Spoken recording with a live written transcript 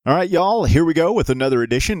All right, y'all, here we go with another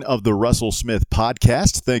edition of the Russell Smith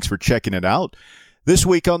Podcast. Thanks for checking it out. This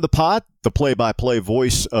week on the pod, the play-by-play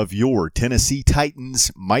voice of your Tennessee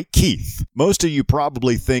Titans, Mike Keith. Most of you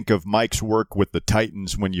probably think of Mike's work with the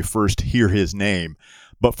Titans when you first hear his name.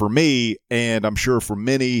 But for me, and I'm sure for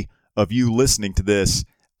many of you listening to this,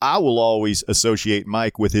 I will always associate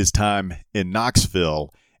Mike with his time in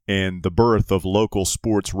Knoxville and the birth of local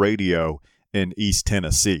sports radio in East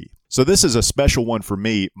Tennessee. So this is a special one for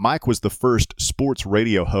me. Mike was the first sports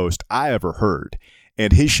radio host I ever heard,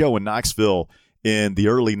 and his show in Knoxville in the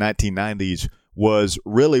early 1990s was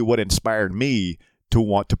really what inspired me to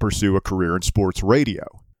want to pursue a career in sports radio.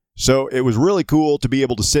 So it was really cool to be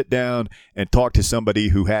able to sit down and talk to somebody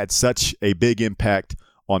who had such a big impact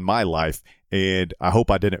on my life, and I hope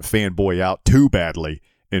I didn't fanboy out too badly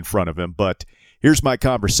in front of him. But here's my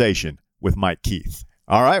conversation with Mike Keith.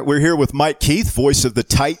 All right, we're here with Mike Keith, voice of the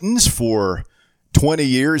Titans for 20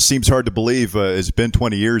 years. Seems hard to believe it's been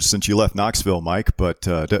 20 years since you left Knoxville, Mike, but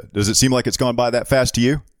does it seem like it's gone by that fast to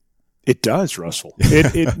you? It does, Russell.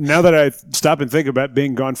 Now that I stop and think about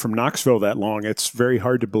being gone from Knoxville that long, it's very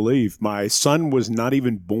hard to believe. My son was not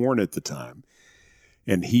even born at the time,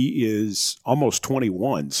 and he is almost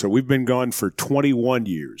 21, so we've been gone for 21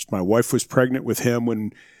 years. My wife was pregnant with him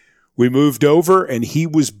when we moved over, and he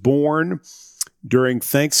was born during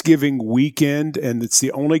Thanksgiving weekend, and it's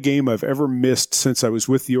the only game I've ever missed since I was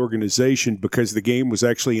with the organization because the game was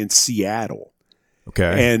actually in Seattle.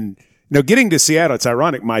 Okay. And now getting to Seattle, it's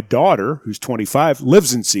ironic. My daughter, who's 25,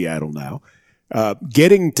 lives in Seattle now.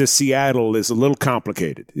 Getting to Seattle is a little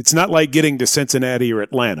complicated. It's not like getting to Cincinnati or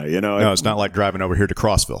Atlanta, you know. No, it's not like driving over here to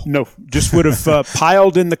Crossville. No, just would have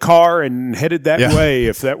piled in the car and headed that way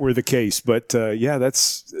if that were the case. But,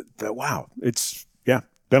 wow. It's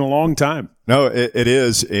been a long time. No, it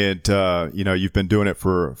is. And, you've been doing it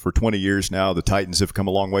for 20 years now. The Titans have come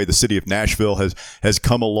a long way. The city of Nashville has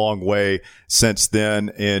come a long way since then.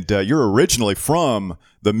 And you're originally from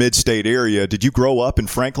the mid-state area. Did you grow up in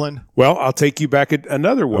Franklin? Well, I'll take you back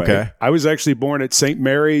another way. Okay. I was actually born at St.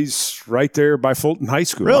 Mary's right there by Fulton High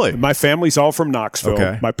School. Really? My family's all from Knoxville.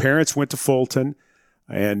 Okay. My parents went to Fulton,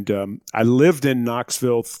 and I lived in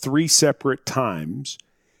Knoxville 3 separate times.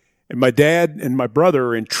 And my dad and my brother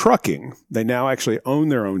are in trucking. They now actually own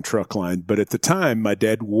their own truck line. But at the time, my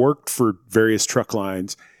dad worked for various truck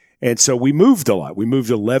lines. And so we moved a lot. We moved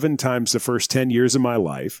 11 times the first 10 years of my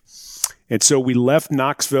life. And so we left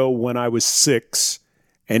Knoxville when I was 6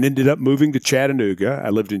 and ended up moving to Chattanooga. I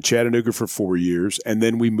lived in Chattanooga for 4 years. And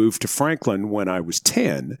then we moved to Franklin when I was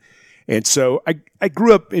 10. And so I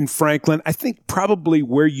grew up in Franklin. I think probably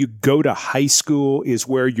where you go to high school is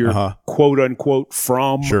where you're quote unquote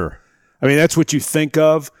from. Sure. I mean, that's what you think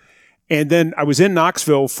of. And then I was in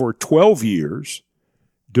Knoxville for 12 years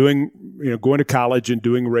going to college and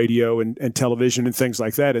doing radio and television and things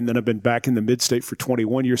like that. And then I've been back in the mid-state for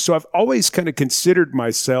 21 years. So I've always kind of considered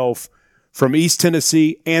myself from East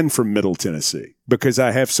Tennessee and from Middle Tennessee because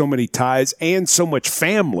I have so many ties and so much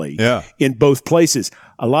family in both places.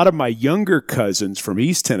 A lot of my younger cousins from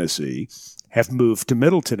East Tennessee have moved to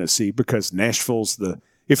Middle Tennessee because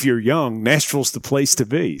if you're young, Nashville's the place to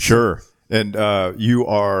be. Sure. And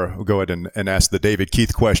we'll go ahead and ask the David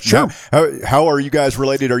Keith question. Sure. How are you guys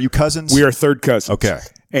related? Are you cousins? We are third cousins. Okay.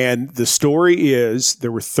 And the story is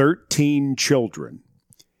there were 13 children,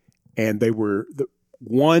 and they were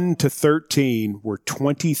 1 to 13 were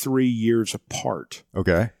 23 years apart.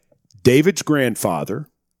 Okay. David's grandfather,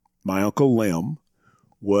 my Uncle Lem,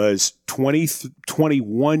 was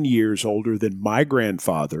 21 years older than my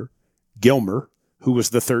grandfather, Gilmer, who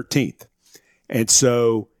was the 13th. And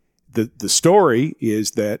so the story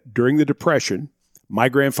is that during the Depression, my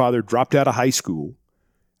grandfather dropped out of high school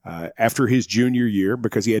after his junior year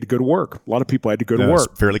because he had to go to work. A lot of people had to go to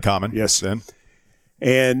work. Fairly common. Yes. Then.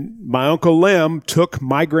 And my Uncle Lem took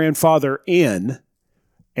my grandfather in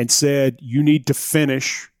and said, you need to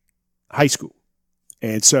finish high school.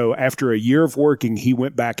 And so after a year of working, he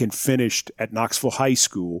went back and finished at Knoxville High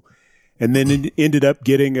School and then ended up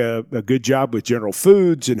getting a good job with General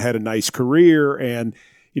Foods and had a nice career. And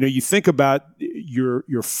you think about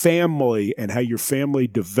your family and how your family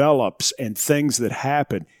develops and things that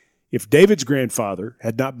happen. If David's grandfather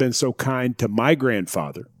had not been so kind to my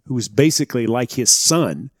grandfather, who was basically like his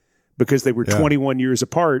son because they were 21 years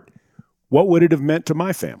apart, what would it have meant to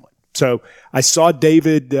my family? So I saw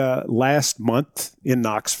David last month in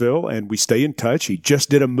Knoxville, and we stay in touch. He just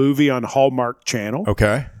did a movie on Hallmark Channel.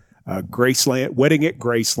 Okay. Graceland, Wedding at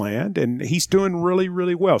Graceland, and he's doing really,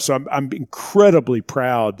 really well. So I'm incredibly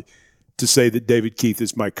proud to say that David Keith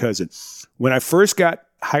is my cousin. When I first got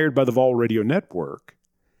hired by the Vol Radio Network,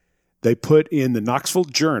 they put in the Knoxville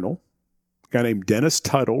Journal. A guy named Dennis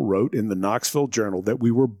Tuttle wrote in the Knoxville Journal that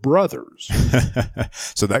we were brothers.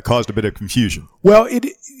 So that caused a bit of confusion. Well,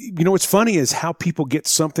 what's funny is how people get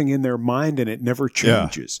something in their mind and it never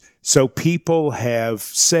changes. Yeah. So people have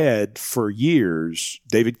said for years,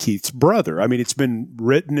 David Keith's brother. I mean, it's been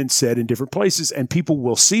written and said in different places, and people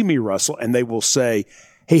will see me, Russell, and they will say,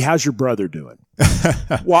 hey, how's your brother doing?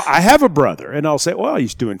 Well, I have a brother. And I'll say, well,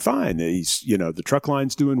 he's doing fine. He's, the truck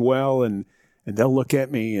line's doing well. And they'll look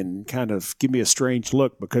at me and kind of give me a strange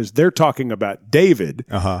look because they're talking about David.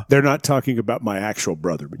 Uh-huh. They're not talking about my actual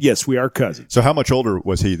brother. But yes, we are cousins. So how much older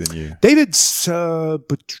was he than you? David's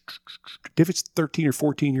 13 or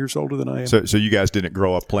 14 years older than I am. So you guys didn't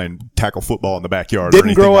grow up playing tackle football in the backyard?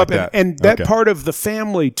 Didn't grow up. Like that. And that okay. Part of the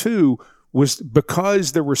family, too, was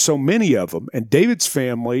because there were so many of them. And David's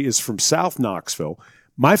family is from South Knoxville.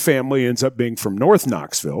 My family ends up being from North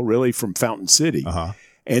Knoxville, really from Fountain City. Uh-huh.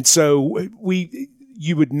 And so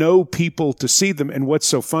you would know people to see them. And what's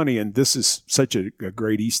so funny, and this is such a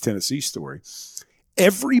great East Tennessee story,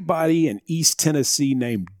 everybody in East Tennessee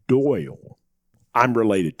named Doyle, I'm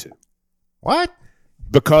related to. What?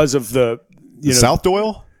 Because of the South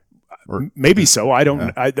Doyle? Or, maybe so. I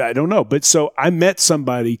don't know. But so I met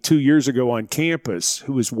somebody 2 years ago on campus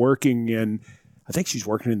who was working I think she's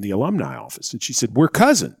working in the alumni office. And she said, we're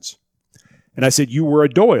cousins. And I said, you were a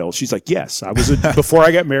Doyle. She's like, yes, I was before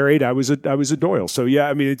I got married, I was a Doyle. So yeah,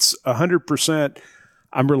 I mean, it's 100%.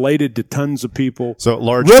 I'm related to tons of people. So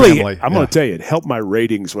large really, family. I'm going to tell you, it helped my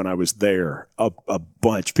ratings when I was there a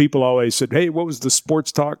bunch. People always said, hey, what was the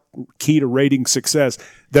sports talk key to rating success?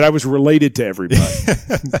 That I was related to everybody.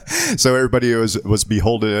 So everybody was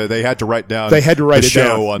beholden. They had to write down the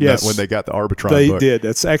show on yes. that when they got the Arbitron They book. did.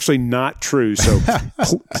 That's actually not true. So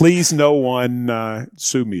please no one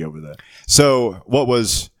sue me over that. So what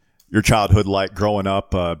was your childhood like growing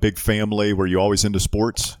up? Big family? Were you always into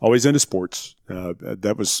sports? Always into sports.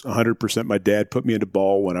 That was 100%. My dad put me into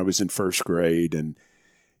ball when I was in first grade and,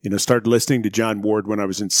 started listening to John Ward when I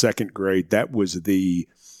was in second grade. That was the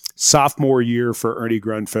sophomore year for Ernie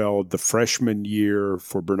Grunfeld, the freshman year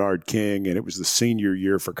for Bernard King, and it was the senior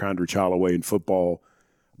year for Condrich Holloway in football.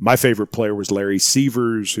 My favorite player was Larry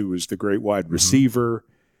Severs, who was the great wide receiver.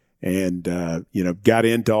 And, got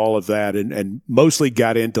into all of that and mostly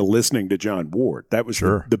got into listening to John Ward. That was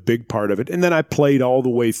the big part of it. And then I played all the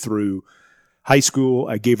way through high school.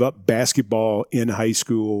 I gave up basketball in high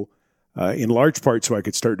school in large part so I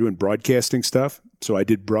could start doing broadcasting stuff. So I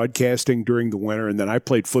did broadcasting during the winter, and then I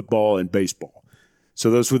played football and baseball.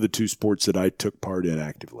 So those were the two sports that I took part in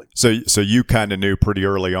actively. So you kind of knew pretty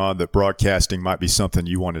early on that broadcasting might be something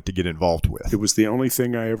you wanted to get involved with. It was the only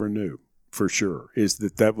thing I ever knew. For sure, is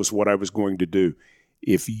that was what I was going to do.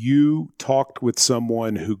 If you talked with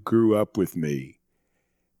someone who grew up with me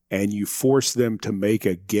and you forced them to make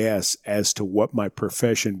a guess as to what my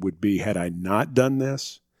profession would be had I not done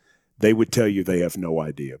this, they would tell you they have no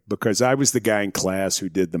idea. Because I was the guy in class who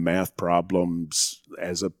did the math problems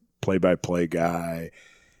as a play-by-play guy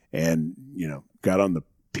and, got on the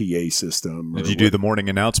PA system. Did you do the morning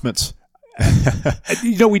announcements?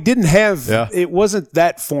 We didn't have, it wasn't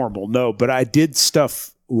that formal, no, but I did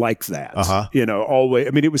stuff like that, always.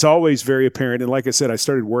 I mean, it was always very apparent. And like I said, I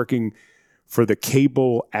started working for the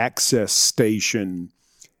cable access station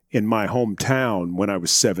in my hometown when I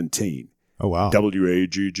was 17. Oh, wow.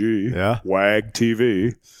 WAGG, WAG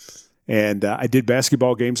TV. And I did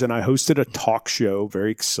basketball games and I hosted a talk show,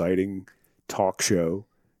 very exciting talk show.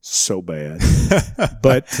 So bad,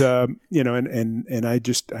 but and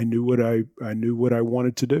I knew what I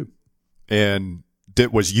wanted to do. And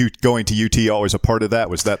was you going to UT always a part of that?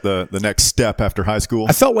 Was that the next step after high school?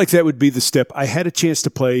 I felt like that would be the step. I had a chance to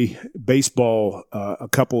play baseball a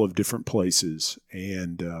couple of different places,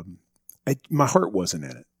 and my heart wasn't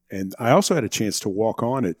in it. And I also had a chance to walk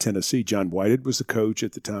on at Tennessee. John Whitehead was the coach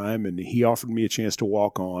at the time, and he offered me a chance to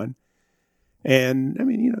walk on. And I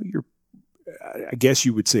mean, I guess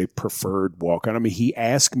you would say preferred walk on. I mean, he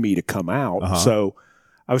asked me to come out, so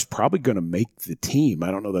I was probably going to make the team.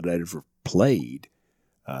 I don't know that I'd ever played.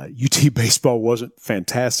 UT baseball wasn't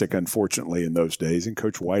fantastic, unfortunately, in those days, and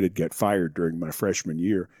Coach Whitehead got fired during my freshman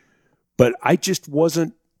year. But I just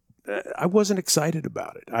wasn't. I wasn't excited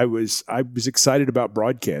about it. I was excited about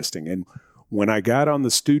broadcasting, and when I got on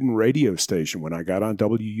the student radio station, when I got on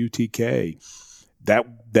WUTK.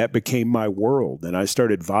 That became my world, and I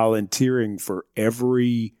started volunteering for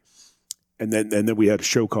every. And then we had a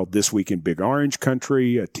show called This Week in Big Orange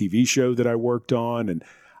Country, a TV show that I worked on, and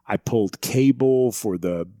I pulled cable for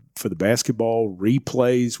the basketball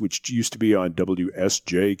replays, which used to be on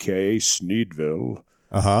WSJK Sneedville,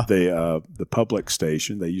 the public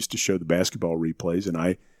station. They used to show the basketball replays, and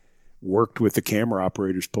I worked with the camera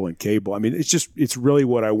operators pulling cable. I mean, it's really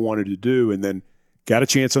what I wanted to do. And then got a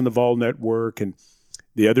chance on the Vol Network. And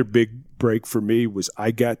the other big break for me was I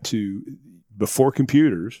got to, before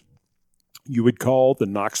computers, you would call the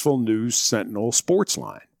Knoxville News Sentinel sports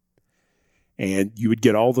line. And you would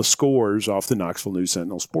get all the scores off the Knoxville News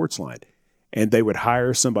Sentinel sports line. And they would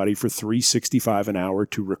hire somebody for $3.65 an hour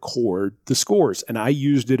to record the scores. And I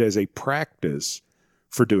used it as a practice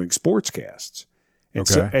for doing sportscasts.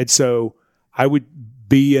 And so I would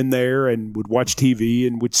be in there and would watch TV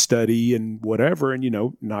and would study and whatever.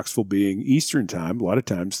 And, Knoxville being Eastern time, a lot of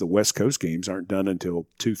times the West Coast games aren't done until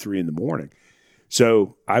 2, 3 in the morning.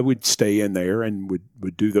 So I would stay in there and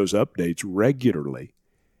would do those updates regularly.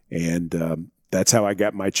 And that's how I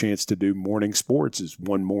got my chance to do morning sports. Is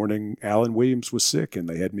one morning Alan Williams was sick and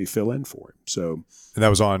they had me fill in for him. So, and that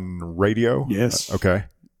was on radio? Yes. Okay.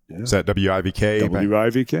 Yeah. Is that WIVK?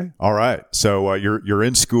 WIVK. All right. So you're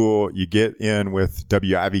in school. You get in with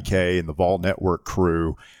WIVK and the Vol Network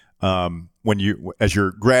crew. As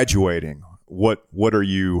you're graduating, what are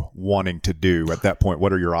you wanting to do at that point?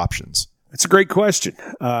 What are your options? That's a great question.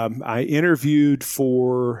 I interviewed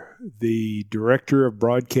for the director of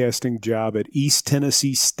broadcasting job at East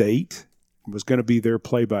Tennessee State. Was going to be their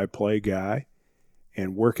play-by-play guy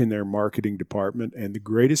and work in their marketing department. And the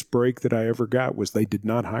greatest break that I ever got was they did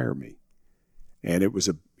not hire me. And it was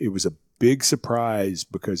a big surprise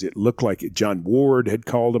because it looked like John Ward had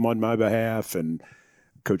called him on my behalf and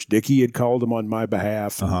Coach Dickey had called him on my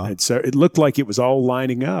behalf. And so it looked like it was all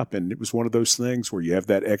lining up. And it was one of those things where you have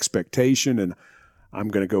that expectation and I'm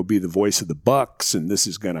going to go be the voice of the Bucks and this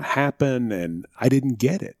is going to happen. And I didn't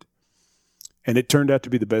get it. And it turned out to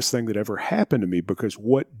be the best thing that ever happened to me because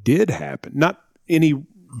what did happen, not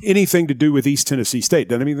anything to do with East Tennessee State,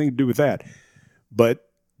 doesn't have anything to do with that. But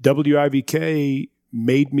WIVK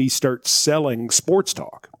made me start selling sports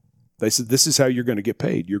talk. They said, this is how you're going to get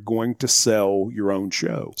paid. You're going to sell your own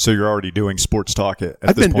show. So you're already doing sports talk at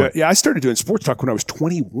this point? I started doing sports talk when I was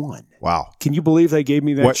 21. Wow. Can you believe they gave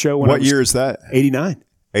me that show? What year is that? 89.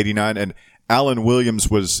 89. And Alan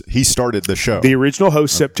Williams he started the show. The original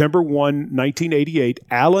host, September 1, 1988.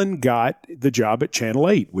 Alan got the job at Channel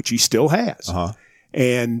 8, which he still has.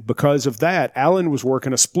 And because of that, Alan was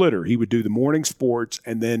working a splitter. He would do the morning sports,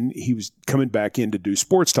 and then he was coming back in to do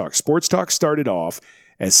sports talk. Sports talk started off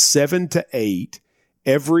as 7 to 8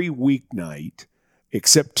 every weeknight,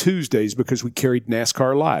 except Tuesdays because we carried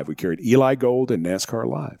NASCAR Live. We carried Eli Gold and NASCAR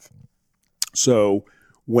Live. So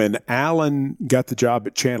when Alan got the job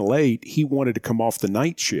at Channel 8, he wanted to come off the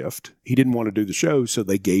night shift. He didn't want to do the show, so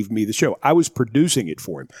they gave me the show. I was producing it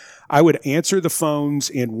for him. I would answer the phones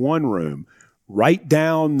in one room, write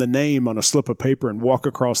down the name on a slip of paper, and walk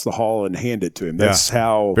across the hall and hand it to him. That's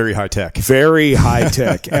how... Very high tech. Very high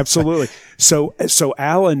tech. Absolutely. So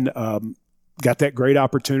Alan got that great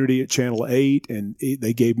opportunity at Channel 8, and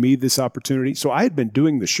they gave me this opportunity. So I had been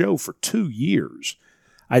doing the show for 2 years.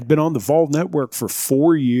 I'd been on the Vol Network for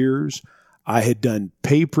 4 years. I had done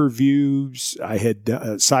pay-per-views. I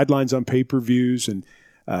had sidelines on pay-per-views and,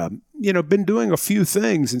 been doing a few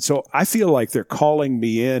things. And so I feel like they're calling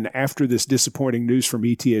me in after this disappointing news from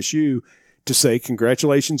ETSU to say,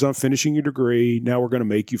 congratulations on finishing your degree. Now we're going to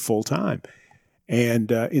make you full-time.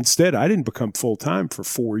 And instead, I didn't become full-time for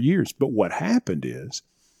 4 years. But what happened is,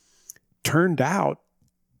 turned out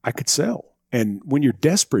I could sell. And when you're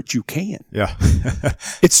desperate, you can. Yeah.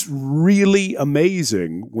 It's really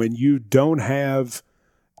amazing when you don't have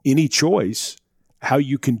any choice how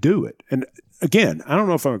you can do it. And again, I don't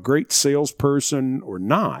know if I'm a great salesperson or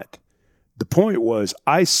not. The point was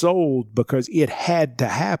I sold because it had to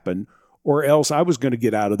happen or else I was going to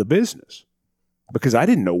get out of the business because I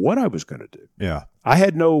didn't know what I was going to do. Yeah. I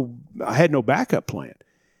had no backup plan.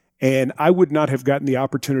 And I would not have gotten the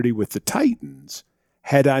opportunity with the Titans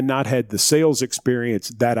had I not had the sales experience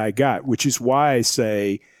that I got, which is why I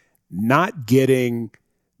say not getting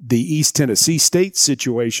the East Tennessee State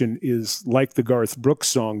situation is like the Garth Brooks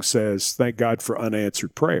song says, thank God for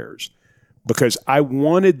unanswered prayers, because I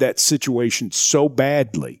wanted that situation so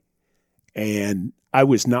badly and I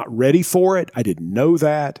was not ready for it. I didn't know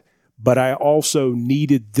that, but I also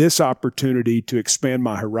needed this opportunity to expand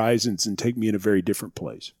my horizons and take me in a very different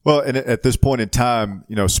place. Well, and at this point in time,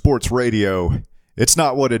 sports radio, it's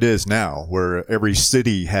not what it is now, where every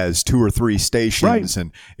city has 2 or 3 stations right.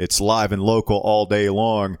 And it's live and local all day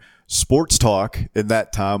long. Sports talk in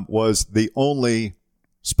that time was the only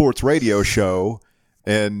sports radio show.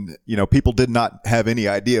 And, people did not have any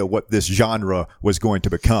idea what this genre was going to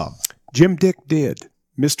become. Jim Dick did.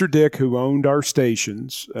 Mr. Dick, who owned our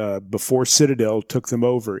stations before Citadel took them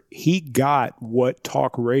over, he got what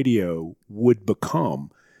talk radio would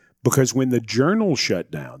become, because when the Journal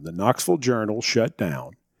shut down, the Knoxville Journal shut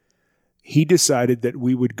down, he decided that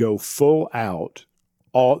we would go full out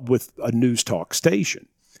with a news talk station.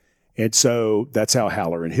 And so that's how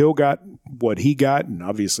Haller and Hill got what he got, and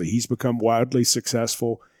obviously he's become wildly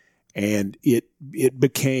successful. And it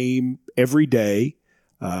became every day.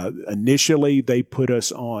 Initially, they put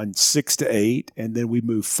us on 6 to 8, and then we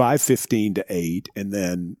moved 5:15 to 8. And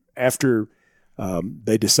then after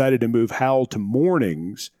they decided to move Howell to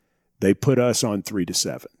mornings, they put us on 3 to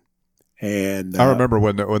 7. And I remember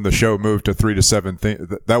when the show moved to 3 to 7,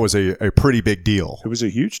 that was a pretty big deal. It was a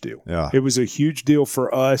huge deal. Yeah. It was a huge deal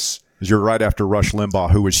for us. You're right after Rush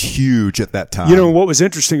Limbaugh, who was huge at that time. You know, what was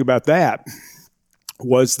interesting about that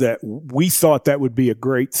was that we thought that would be a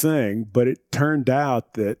great thing, but it turned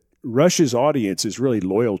out that Rush's audience is really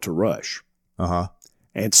loyal to Rush. Uh-huh.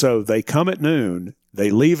 And so they come at noon, they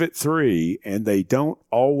leave at 3, and they don't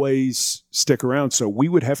always stick around. So we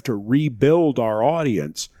would have to rebuild our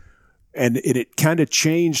audience, and it kind of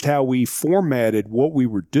changed how we formatted what we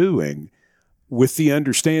were doing, with the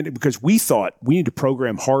understanding, because we thought we need to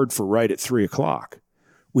program hard for right at 3 o'clock.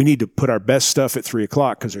 We need to put our best stuff at 3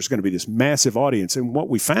 o'clock because there's going to be this massive audience. And what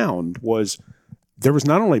we found was there was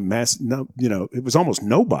not only it was almost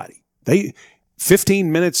nobody. 15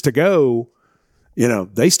 minutes to go,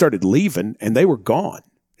 they started leaving and they were gone.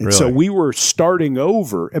 And really? So we were starting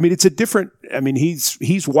over. I mean,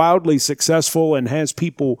 he's wildly successful and has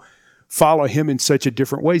people follow him in such a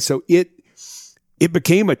different way. So it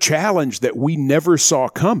became a challenge that we never saw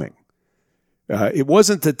coming. It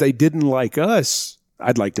wasn't that they didn't like us.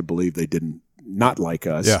 I'd like to believe they didn't not like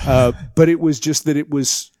us. Yeah. But it was just that it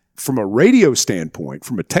was, from a radio standpoint,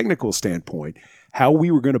 from a technical standpoint, how we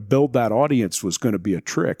were going to build that audience was going to be a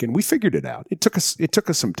trick. And we figured it out. It took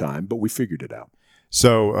us some time, but we figured it out.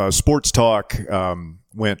 So sports talk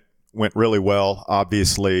went really well,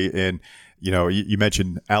 obviously. And you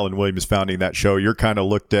mentioned Alan Williams founding that show. You're kind of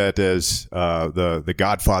looked at as the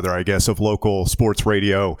godfather, I guess, of local sports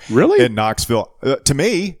radio. Really? In Knoxville. To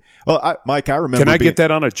me, well, Mike, I remember. Can I get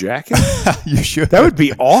that on a jacket? You should. That would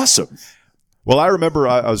be awesome. Well, I remember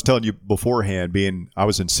I was telling you beforehand, I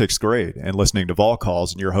was in 6th grade and listening to Vol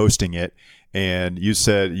Calls, and you're hosting it, and you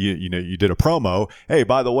said you did a promo. Hey,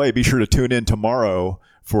 by the way, be sure to tune in tomorrow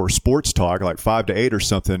for sports talk, like 5 to 8 or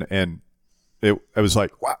something, and it was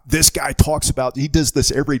like, wow, this guy he does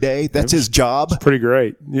this every day. That's his job. Pretty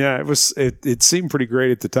great. Yeah, it seemed pretty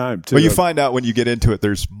great at the time, too. Well, you find out when you get into it,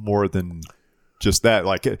 there's more than just that.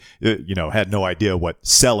 Like, had no idea what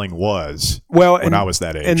selling was when I was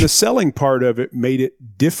that age. And the selling part of it made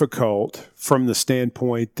it difficult from the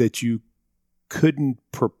standpoint that you couldn't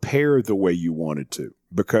prepare the way you wanted to,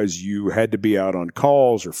 because you had to be out on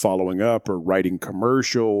calls or following up or writing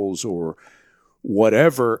commercials or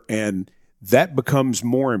whatever. And that becomes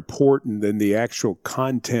more important than the actual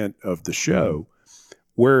content of the show.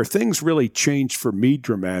 Where things really changed for me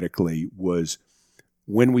dramatically was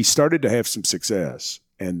when we started to have some success,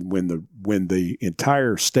 and when the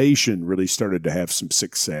entire station really started to have some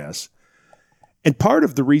success. And part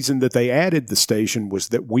of the reason that they added the station was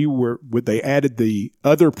that they added the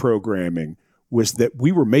other programming was that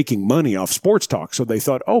we were making money off sports talk. So they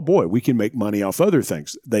thought, oh boy, we can make money off other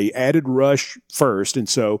things. They added Rush first, and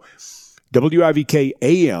so WIVK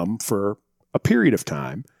AM for a period of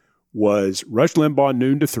time was Rush Limbaugh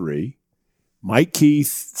noon to 3, Mike Keith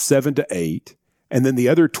 7 to 8, and then the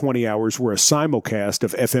other 20 hours were a simulcast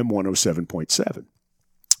of FM 107.7.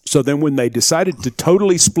 So then when they decided to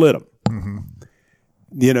totally split them,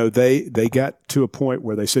 they got to a point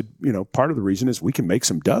where they said, part of the reason is we can make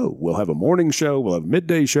some dough. We'll have a morning show, we'll have a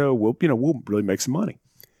midday show, we'll really make some money.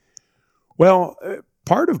 Well,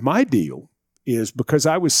 part of my deal is because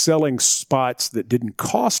I was selling spots that didn't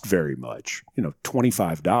cost very much,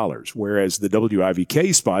 $25, whereas the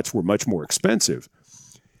WIVK spots were much more expensive.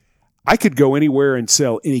 I could go anywhere and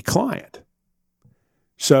sell any client.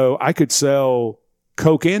 So I could sell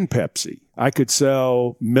Coke and Pepsi. I could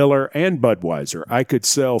sell Miller and Budweiser. I could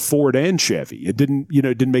sell Ford and Chevy. It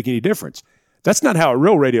didn't make any difference. That's not how a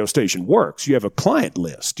real radio station works. You have a client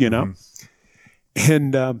list, Mm-hmm.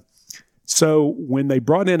 And so when they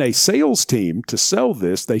brought in a sales team to sell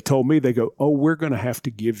this, they told me, they go, oh, we're going to have to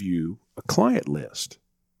give you a client list.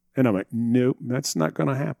 And I'm like, no, that's not going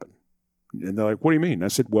to happen. And they're like, what do you mean? I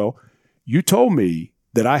said, well, you told me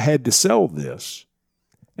that I had to sell this,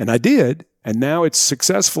 and I did. And now it's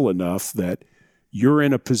successful enough that you're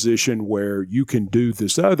in a position where you can do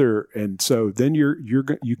this other. And so then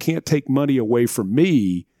you can't take money away from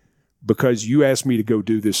me because you asked me to go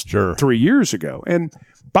do this Sure. 3 years ago. And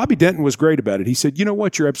Bobby Denton was great about it. He said, you know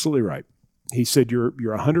what? You're absolutely right. He said, you're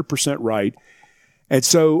 100% right. And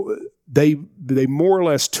so they more or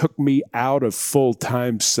less took me out of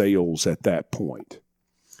full-time sales at that point.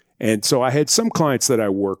 And so I had some clients that I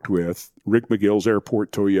worked with, Rick McGill's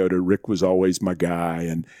Airport Toyota. Rick was always my guy.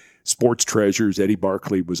 And Sports Treasures, Eddie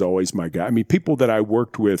Barkley was always my guy. I mean, people that I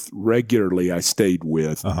worked with regularly, I stayed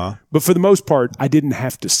with. But for the most part, I didn't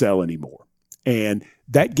have to sell anymore. And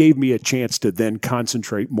that gave me a chance to then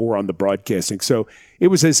concentrate more on the broadcasting. So it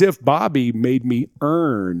was as if Bobby made me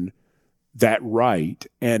earn that right.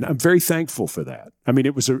 And I'm very thankful for that. I mean,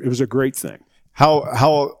 it was a great thing.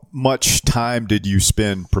 How much time did you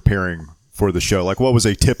spend preparing for the show? Like, what was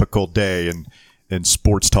a typical day in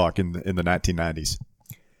sports talk in the 1990s?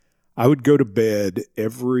 I would go to bed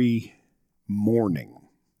every morning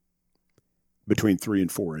between 3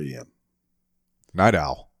 and 4 a.m. Night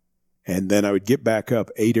owl. And then I would get back up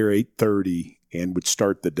 8 or 8:30 and would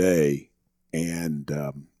start the day and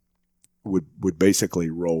would basically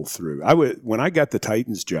roll through. When I got the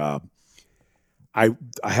Titans job, I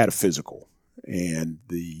had a physical, and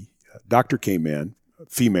the doctor came in,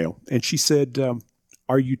 female, and she said,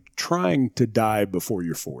 "Are you trying to die before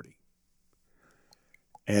you're 40?"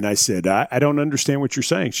 And I said, I don't understand what you're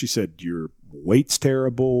saying. She said, your weight's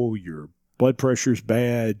terrible, your blood pressure's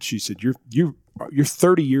bad. She said, you're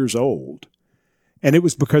 30 years old. And it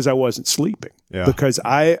was because I wasn't sleeping. Yeah. Because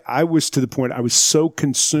I was to the point, I was so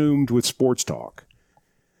consumed with sports talk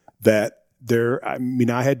that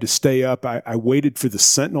I had to stay up. I waited for the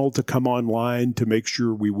Sentinel to come online to make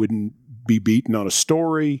sure we wouldn't be beaten on a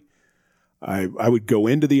story. I would go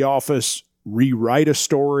into the office, rewrite a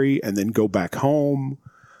story, and then go back home.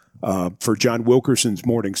 For John Wilkerson's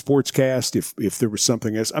morning sportscast, if there was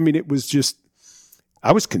something else. I mean, it was just,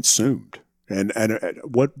 I was consumed. And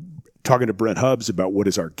talking to Brent Hubbs about what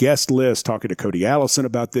is our guest list, talking to Cody Allison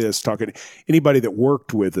about this, talking to anybody that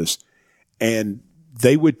worked with us. And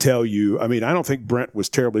they would tell you, I mean, I don't think Brent was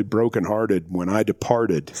terribly brokenhearted when I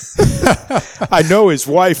departed. I know his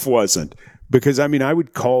wife wasn't, because, I mean, I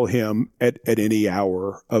would call him at any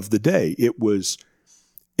hour of the day. It was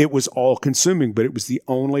all consuming, but it was the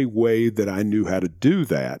only way that I knew how to do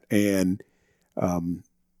that. And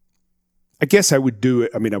I guess I would do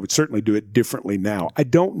it. I mean, I would certainly do it differently now. I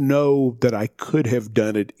don't know that I could have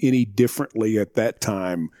done it any differently at that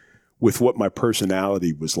time with what my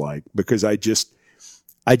personality was like, because I just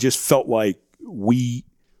felt like we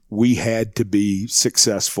had to be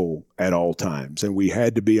successful at all times, and we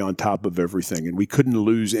had to be on top of everything, and we couldn't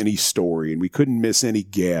lose any story, and we couldn't miss any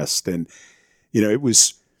guest. And, you know, it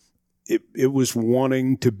was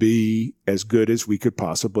wanting to be as good as we could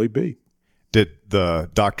possibly be. Did the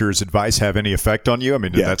doctor's advice have any effect on you? I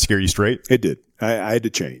mean, did that scare you straight? It did. I had to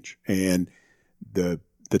change. And the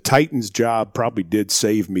Titans job probably did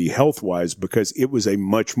save me health-wise, because it was a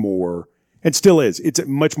much more, and still is, it's a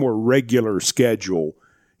much more regular schedule.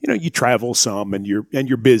 You know, you travel some and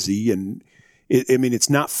you're busy, and it's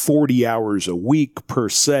not 40 hours a week per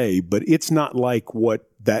se, but it's not like what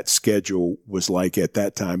that schedule was like at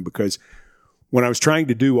that time, because when I was trying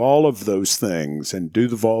to do all of those things and do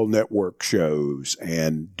the Vol Network shows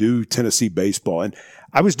and do Tennessee baseball, and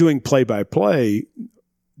I was doing play-by-play,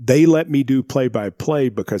 they let me do play-by-play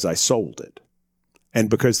because I sold it and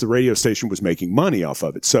because the radio station was making money off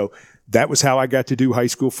of it. So that was how I got to do high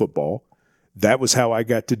school football. That was how I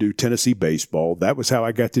got to do Tennessee baseball. That was how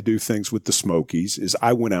I got to do things with the Smokies, is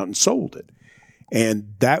I went out and sold it.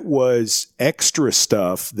 And that was extra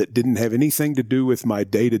stuff that didn't have anything to do with my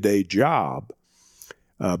day-to-day job,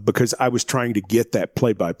 because I was trying to get that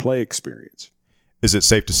play-by-play experience. Is it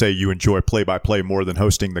safe to say you enjoy play-by-play more than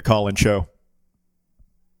hosting the call-in show?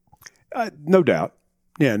 No doubt.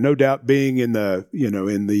 Yeah, no doubt being in the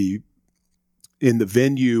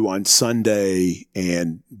venue on Sunday,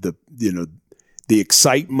 and the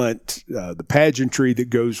excitement, the pageantry that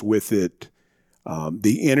goes with it,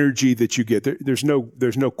 the energy that you get. There's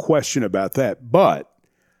no question about that. But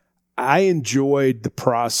I enjoyed the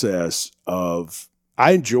process of.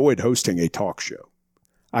 I enjoyed hosting a talk show.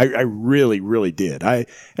 I really, really did. And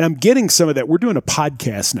I'm getting some of that. We're doing a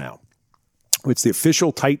podcast now. It's the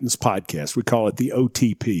official Titans podcast. We call it the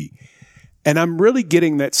OTP. And I'm really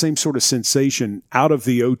getting that same sort of sensation out of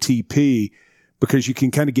the OTP, because you can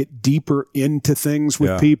kind of get deeper into things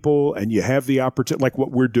with people, and you have the opportunity, like what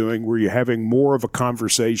we're doing, where you're having more of a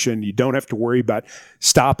conversation. You don't have to worry about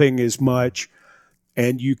stopping as much,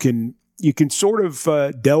 and you can sort of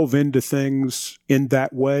delve into things in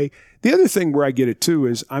that way. The other thing where I get it too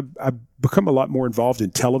is I've become a lot more involved in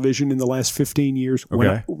television in the last 15 years.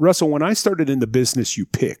 Okay. Russell, when I started in the business you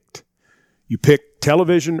picked, You picked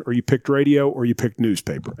television or you picked radio or you picked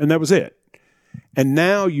newspaper, and that was it. And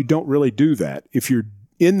now you don't really do that. If you're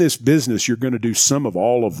in this business, you're going to do some of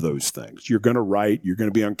all of those things. You're going to write, you're going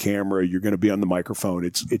to be on camera, you're going to be on the microphone.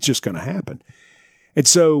 It's just going to happen. And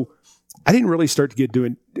so I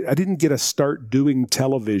didn't get to start doing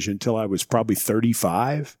television till I was probably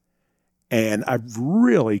 35. And I've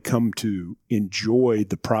really come to enjoy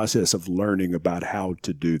the process of learning about how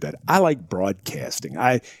to do that. I like broadcasting.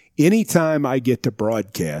 Anytime I get to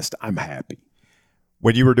broadcast, I'm happy.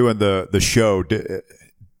 When you were doing the show,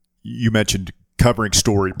 you mentioned covering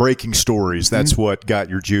breaking stories. That's what got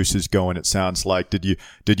your juices going, it sounds like. Did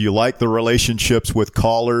you like the relationships with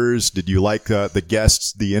callers? Did you like the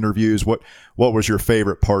guests, the interviews? What was your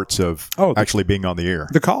favorite parts of actually being on the air?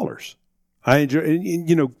 The callers. I enjoy,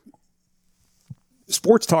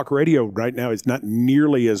 sports talk radio right now is not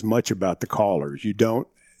nearly as much about the callers. You don't,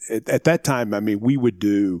 at that time, we would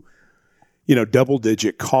do,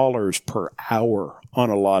 double-digit callers per hour on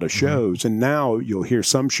a lot of shows. Mm-hmm. And now you'll hear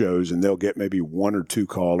some shows and they'll get maybe one or two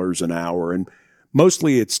callers an hour. And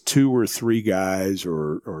mostly it's two or three guys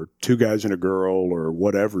or two guys and a girl or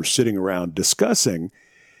whatever sitting around discussing.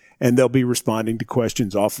 And they'll be responding to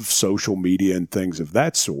questions off of social media and things of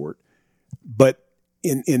that sort. But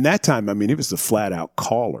in that time, it was the flat-out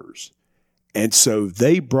callers. And so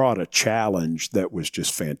they brought a challenge that was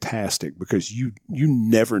just fantastic because you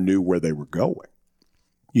never knew where they were going.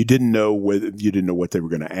 You didn't know what they were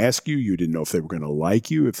going to ask you. You didn't know if they were going to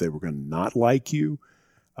like you, if they were going to not like you,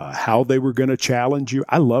 how they were going to challenge you.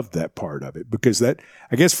 I loved that part of it because I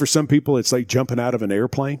guess for some people it's like jumping out of an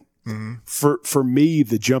airplane. Mm-hmm. For me,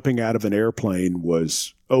 the jumping out of an airplane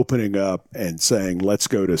was opening up and saying, let's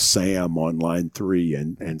go to Sam on line 3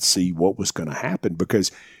 and see what was going to happen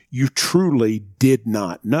because you truly did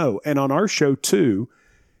not know. And on our show too,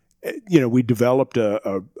 we developed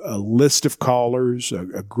a list of callers,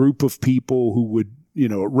 a group of people who would,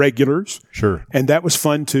 regulars. Sure. And that was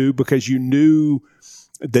fun too because you knew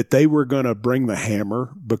that they were going to bring the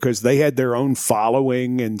hammer because they had their own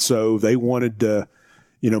following. And so they wanted to,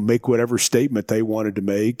 make whatever statement they wanted to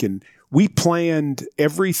make. And we planned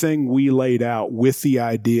everything we laid out with the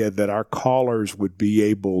idea that our callers would be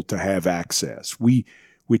able to have access. We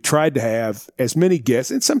tried to have as many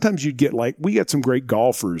guests, and sometimes you'd get we got some great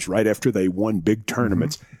golfers right after they won big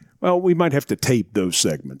tournaments. Mm-hmm. Well, we might have to tape those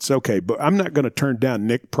segments. Okay, but I'm not going to turn down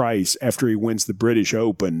Nick Price after he wins the British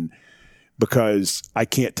Open because I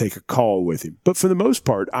can't take a call with him. But for the most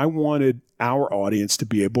part, I wanted our audience to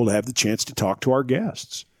be able to have the chance to talk to our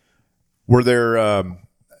guests. Were there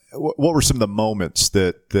what were some of the moments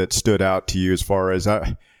that stood out to you as far as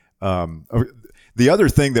the other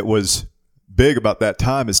thing that was big about that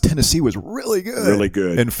time is Tennessee was really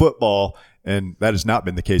good in football, and that has not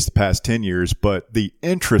been the case the past 10 years, but the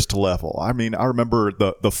interest level. I remember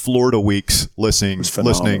the Florida weeks listening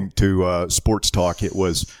to sports talk. It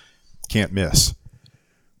was can't miss.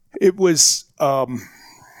 It was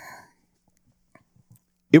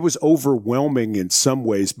overwhelming in some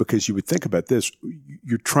ways because you would think about this.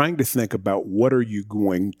 You're trying to think about what are you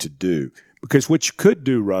going to do. Because what you could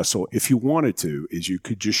do, Russell, if you wanted to, is you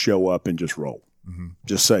could just show up and just roll. Mm-hmm.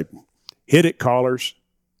 Just say, hit it, callers,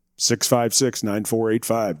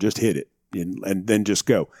 656-9485. Just hit it and then just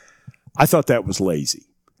go. I thought that was lazy.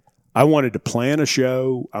 I wanted to plan a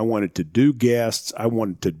show. I wanted to do guests. I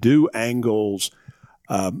wanted to do angles.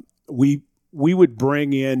 We would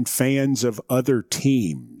bring in fans of other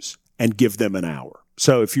teams and give them an hour.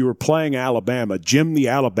 So if you were playing Alabama, Jim the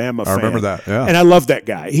Alabama fan. I remember that, yeah. And I love that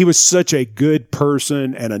guy. He was such a good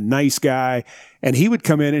person and a nice guy. And he would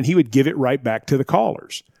come in and he would give it right back to the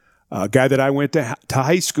callers. A guy that I went to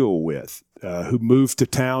high school with who moved to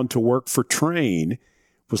town to work for Train,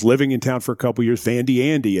 was living in town for a couple of years, Vandy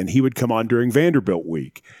Andy, and he would come on during Vanderbilt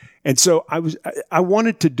week. And so I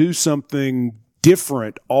wanted to do something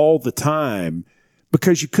different all the time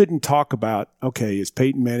because you couldn't talk about, okay, is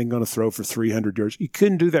Peyton Manning going to throw for 300 yards? You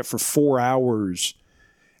couldn't do that for 4 hours.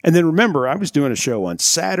 And then remember, I was doing a show on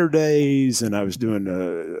Saturdays and I was doing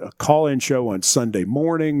a call-in show on Sunday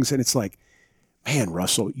mornings. And it's like, man,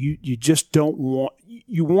 Russell, you just don't want –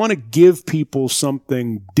 you want to give people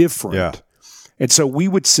something different. Yeah. And so we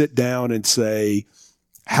would sit down and say,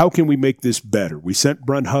 how can we make this better? We sent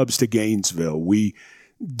Brunt Hubbs to Gainesville. We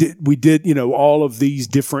did, all of these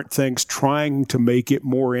different things trying to make it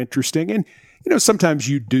more interesting. And, sometimes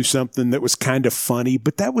you do something that was kind of funny,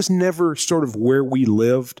 but that was never sort of where we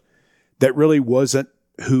lived. That really wasn't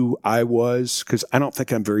who I was because I don't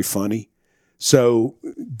think I'm very funny. So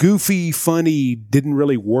goofy, funny didn't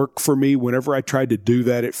really work for me. Whenever I tried to do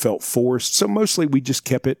that, it felt forced. So mostly we just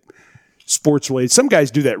kept it sports related. Some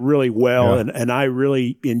guys do that really well, Yeah. and I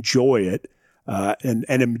really enjoy it. And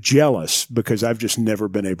am jealous because I've just never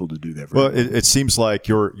been able to do that. Well, it seems like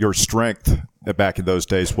your strength back in those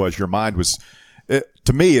days was your mind was.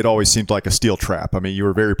 To me, it always seemed like a steel trap. I mean, you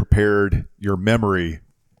were very prepared. Your memory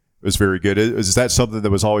was very good. Is that something that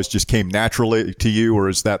was always just came naturally to you, or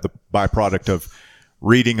is that the byproduct of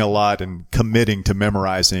reading a lot and committing to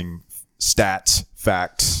memorizing stats,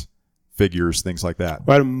 facts, figures, things like that?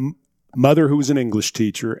 I had a mother who was an English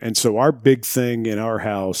teacher, and so our big thing in our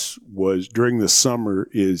house was during the summer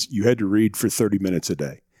is you had to read for 30 minutes a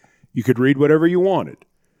day. You could read whatever you wanted,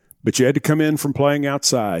 but you had to come in from playing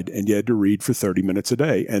outside and you had to read for 30 minutes a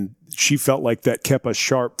day. And she felt like that kept us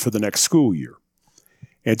sharp for the next school year.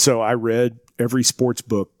 And so I read every sports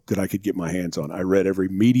book that I could get my hands on. I read every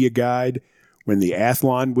media guide. When the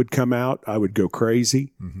Athlon would come out, I would go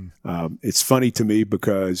crazy. Mm-hmm. It's funny to me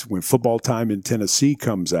because when Football Time in Tennessee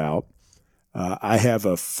comes out, I have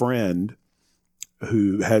a friend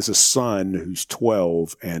who has a son who's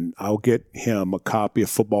 12, and I'll get him a copy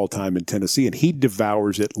of Football Time in Tennessee, and he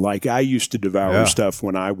devours it like I used to devour stuff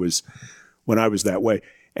when I was that way.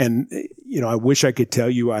 And, I wish I could tell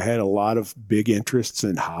you I had a lot of big interests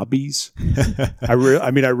and hobbies. I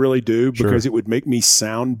really do, because it would make me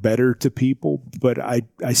sound better to people, but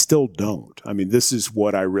I still don't. I mean, this is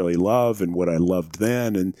what I really love and what I loved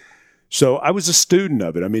then. And so I was a student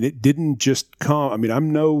of it. I mean, it didn't just come. I mean,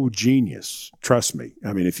 I'm no genius. Trust me.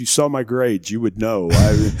 I mean, if you saw my grades, you would know.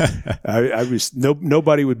 I was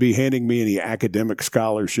nobody would be handing me any academic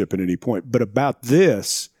scholarship at any point. But about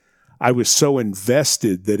this, I was so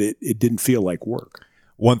invested that it didn't feel like work.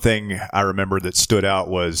 One thing I remember that stood out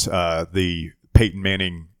was the Peyton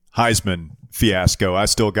Manning Heisman fiasco. I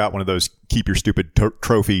still got one of those "Keep Your Stupid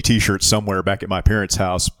Trophy" T-shirts somewhere back at my parents'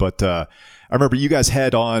 house. But I remember you guys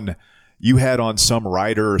had on some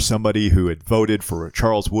writer or somebody who had voted for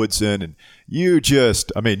Charles Woodson, and you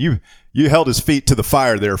held his feet to the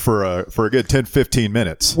fire there for a good 10, 15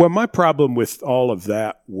 minutes. Well, my problem with all of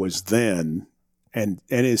that was then, and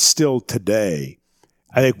is still today,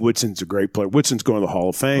 I think Woodson's a great player. Woodson's going to the Hall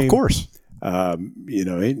of Fame. Of course.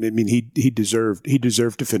 He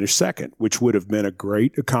deserved to finish second, which would have been a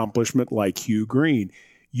great accomplishment like Hugh Green.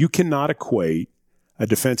 You cannot equate a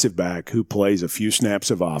defensive back who plays a few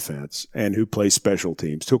snaps of offense and who plays special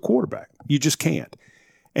teams to a quarterback. You just can't.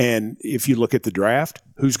 And if you look at the draft,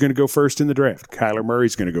 who's going to go first in the draft? Kyler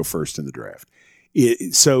Murray's going to go first in the draft.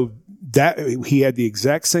 So that he had the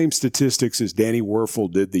exact same statistics as Danny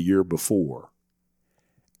Werfel did the year before.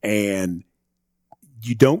 And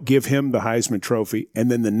you don't give him the Heisman Trophy. And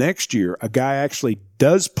then the next year, a guy actually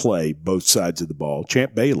does play both sides of the ball.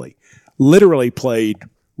 Champ Bailey literally played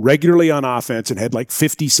regularly on offense and had like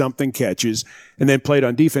 50-something catches, and then played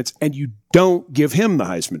on defense, and you don't give him the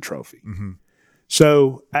Heisman Trophy. Mm-hmm.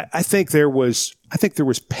 So I think there was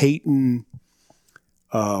Peyton,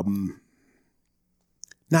 not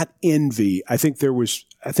envy. I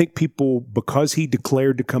think people, because he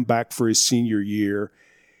declared to come back for his senior year,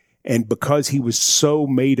 and because he was so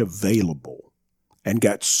made available and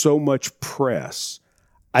got so much press,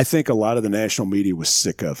 I think a lot of the national media was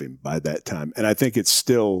sick of him by that time. And I think it's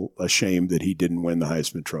still a shame that he didn't win the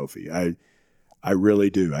Heisman Trophy. I really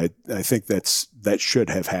do. I think that should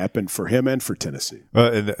have happened for him and for Tennessee.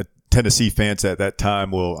 And Tennessee fans at that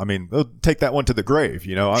time they'll take that one to the grave.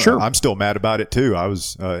 Sure. I'm still mad about it too. I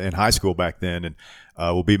was in high school back then, and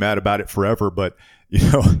will be mad about it forever. But,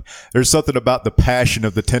 there's something about the passion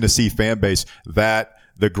of the Tennessee fan base, that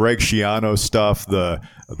the Greg Schiano stuff, the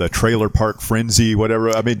trailer park frenzy, whatever.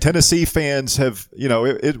 I mean, Tennessee fans have,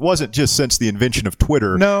 it wasn't just since the invention of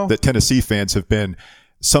Twitter that Tennessee fans have been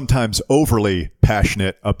sometimes overly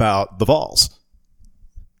passionate about the Vols.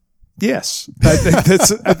 Yes, I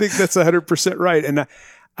think that's 100% right. And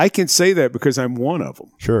I can say that because I'm one of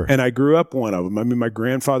them. Sure. And I grew up one of them. I mean, my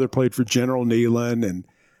grandfather played for General Neyland, and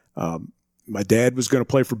my dad was going to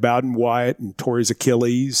play for Bowden Wyatt and tore his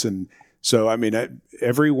Achilles. And so,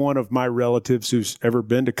 every one of my relatives who's ever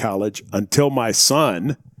been to college until my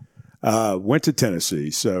son went to Tennessee.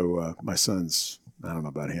 So my son's, I don't know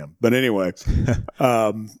about him. But anyway,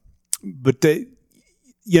 but they,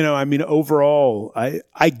 overall,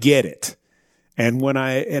 I get it. And when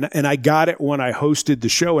I got it when I hosted the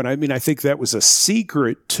show, and I think that was a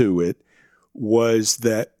secret to it, was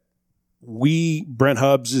that Brent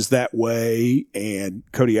Hubbs is that way, and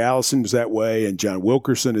Cody Allison is that way, and John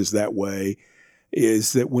Wilkerson is that way,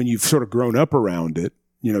 is that when you've sort of grown up around it,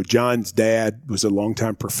 John's dad was a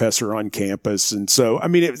longtime professor on campus. And so,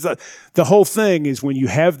 it was the whole thing is when you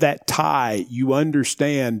have that tie, you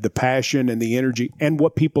understand the passion and the energy and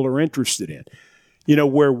what people are interested in.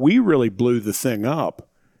 Where we really blew the thing up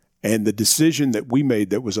and the decision that we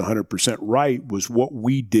made that was 100% right was what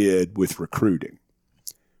we did with recruiting,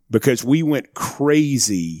 because we went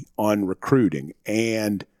crazy on recruiting.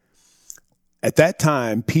 And at that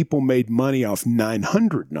time, people made money off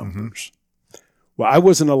 900 numbers. Well, I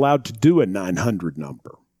wasn't allowed to do a 900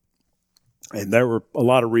 number. And there were a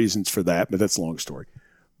lot of reasons for that, but that's a long story.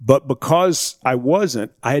 But because I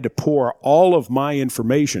wasn't, I had to pour all of my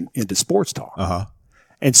information into sports talk. Uh-huh.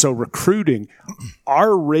 And so recruiting,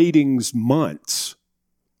 our ratings months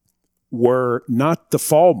were not the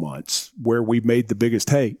fall months where we made the biggest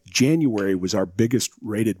hay. January was our biggest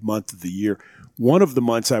rated month of the year. One of the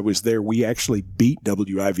months I was there, we actually beat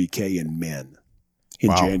WIVK in men in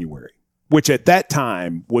January, which at that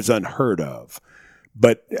time was unheard of.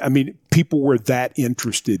 But, I mean, people were that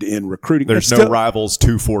interested in recruiting. There's no Rivals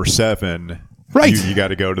 247. Right. You got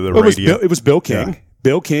to go to the radio. It was Bill King. Yeah.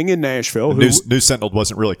 Bill King in Nashville. News Sentinel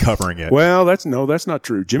wasn't really covering it. Well, that's not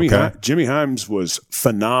true. Jimmy Himes was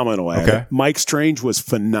phenomenal at it. Mike Strange was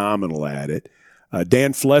phenomenal at it.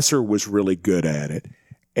 Dan Flesser was really good at it.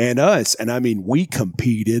 And us, and I mean, we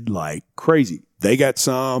competed like crazy. They got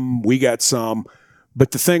some, we got some.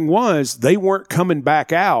 But the thing was, they weren't coming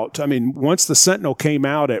back out. I mean, once the Sentinel came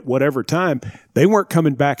out at whatever time, they weren't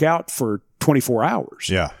coming back out for 24 hours.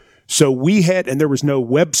 Yeah. So we had, and there was no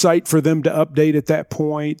website for them to update at that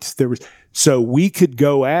point. So we could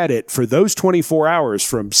go at it for those 24 hours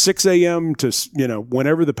from 6 a.m. to,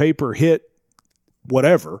 whenever the paper hit,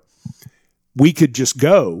 whatever, we could just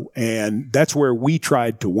go. And that's where we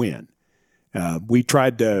tried to win. We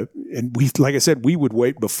tried to, and like I said, we would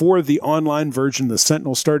wait before the online version of the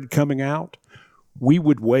Sentinel started coming out. We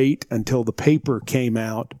would wait until the paper came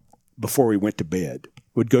out before we went to bed.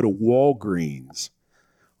 We'd go to Walgreens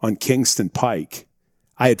on Kingston Pike.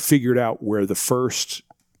 I had figured out where the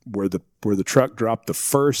truck dropped the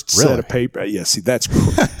first set of paper. Yeah, see, that's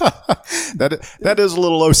cool. that is a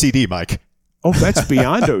little OCD, Mike. Oh, that's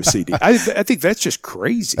beyond OCD. I think that's just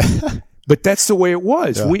crazy. But that's the way it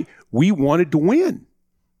was. Yeah. We wanted to win.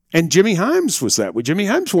 And Jimmy Himes was that way. Jimmy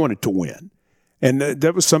Himes wanted to win. And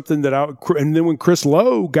that was something and then when Chris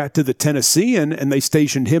Lowe got to the Tennessean and they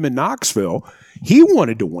stationed him in Knoxville, he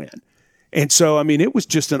wanted to win. And so, I mean, it was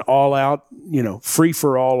just an all-out,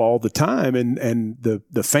 free-for-all all the time. And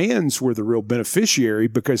the fans were the real beneficiary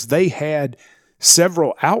because they had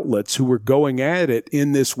several outlets who were going at it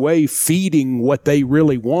in this way, feeding what they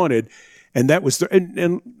really wanted. And that was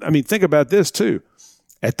and I mean, think about this, too.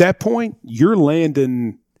 At that point, you're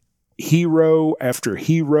landing hero after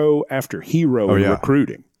hero after hero in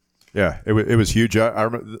recruiting. Yeah, it was huge. I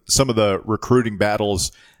remember some of the recruiting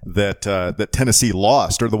battles that Tennessee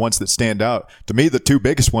lost are the ones that stand out. To me, the two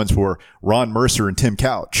biggest ones were Ron Mercer and Tim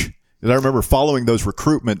Couch. And I remember following those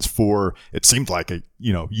recruitments for, it seemed like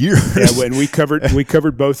years. Yeah, when we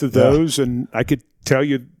covered both of those, and I could tell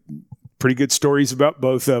you pretty good stories about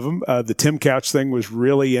both of them. The Tim Couch thing was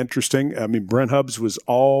really interesting. I mean, Brent Hubbs was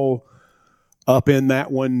all up in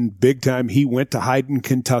that one big time. He went to Hayden,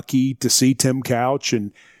 Kentucky to see Tim Couch,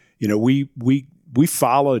 and we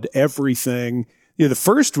followed everything. The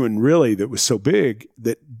first one really that was so big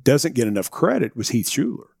that doesn't get enough credit was Heath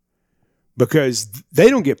Shuler, because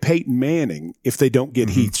they don't get Peyton Manning if they don't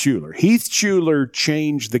get Heath Shuler. Heath Shuler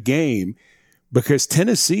changed the game because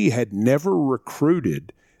Tennessee had never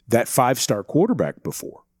recruited that 5-star quarterback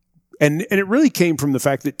before. And it really came from the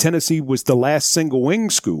fact that Tennessee was the last single wing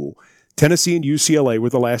school. Tennessee and UCLA were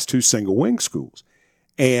the last two single wing schools.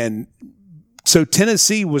 And so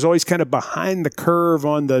Tennessee was always kind of behind the curve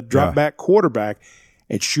on the drop back quarterback,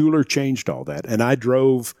 and Shuler changed all that. And I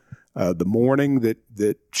drove the morning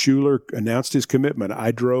that Shuler announced his commitment,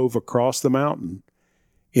 I drove across the mountain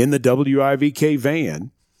in the WIVK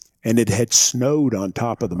van, and it had snowed on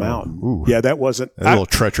top of the mountain. Yeah, that wasn't a little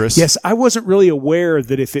treacherous. Yes, I wasn't really aware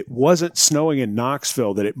that if it wasn't snowing in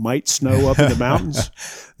Knoxville, that it might snow up in the mountains.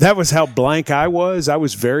 That was how blank I was. I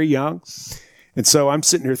was very young. And so I'm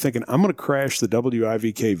sitting here thinking, I'm going to crash the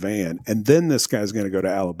WIVK van, and then this guy's going to go to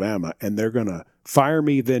Alabama, and they're going to fire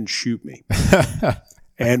me, then shoot me.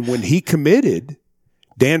 And when he committed,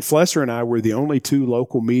 Dan Flesser and I were the only two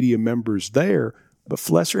local media members there, but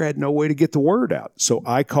Flesser had no way to get the word out. So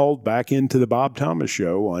I called back into the Bob Thomas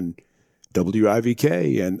show on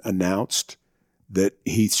WIVK and announced that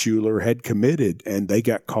Heath Shuler had committed, and they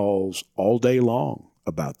got calls all day long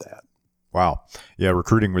about that. Wow. Yeah,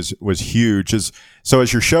 recruiting was huge. So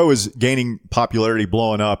as your show is gaining popularity,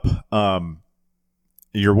 blowing up,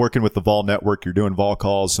 you're working with the Vol Network, you're doing Vol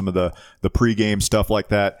calls, some of the pregame stuff like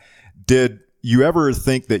that. Did you ever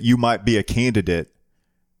think that you might be a candidate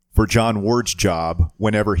for John Ward's job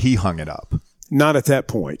whenever he hung it up? Not at that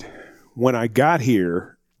point. When I got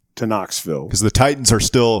here to Knoxville. Because the Titans are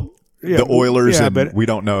still the Oilers, and we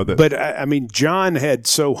don't know that. But, I mean, John had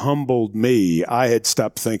so humbled me, I had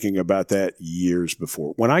stopped thinking about that years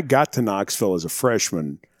before. When I got to Knoxville as a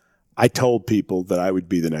freshman, I told people that I would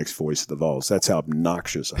be the next voice of the Vols. That's how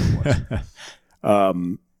obnoxious I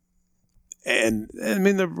was. And, I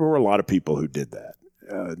mean, there were a lot of people who did that.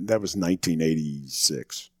 That was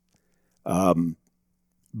 1986.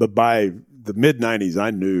 But by the mid-'90s, I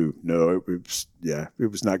knew, it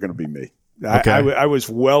was not going to be me. Okay. I was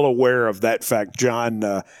well aware of that fact. John,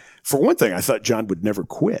 for one thing, I thought John would never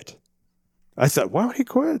quit. I thought, why would he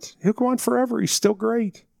quit? He'll go on forever. He's still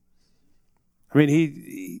great. I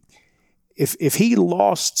mean, if he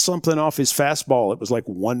lost something off his fastball, it was like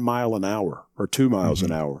 1 mile an hour or 2 miles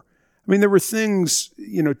an hour. I mean, there were things,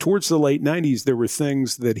 towards the late 90s, there were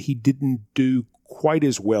things that he didn't do quite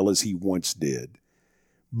as well as he once did.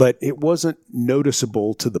 But it wasn't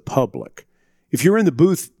noticeable to the public. If you're in the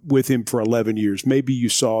booth with him for 11 years, maybe you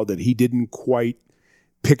saw that he didn't quite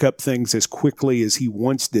pick up things as quickly as he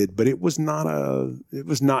once did, but it was not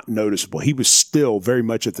noticeable. He was still very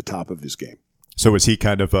much at the top of his game. So was he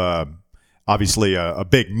kind of obviously a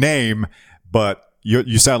big name, but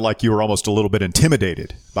you sound like you were almost a little bit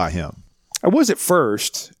intimidated by him. I was at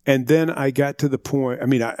first, and then I got to the point, I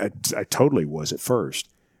mean, I totally was at first.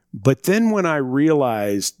 But then when I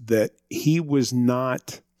realized that he was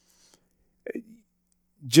not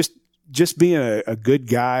just being a good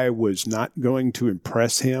guy was not going to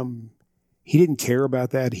impress him, he didn't care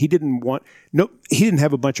about that. He didn't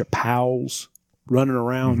have a bunch of pals running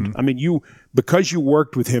around. Mm-hmm. I mean, because you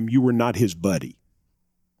worked with him, you were not his buddy.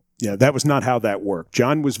 Yeah, that was not how that worked.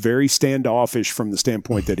 John was very standoffish from the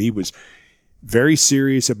standpoint that he was very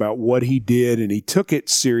serious about what he did, and he took it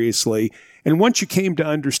seriously. And once you came to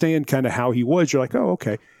understand kind of how he was, you're like, oh,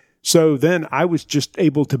 okay. So then I was just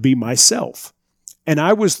able to be myself. And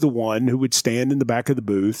I was the one who would stand in the back of the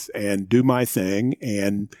booth and do my thing.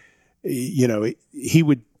 And, he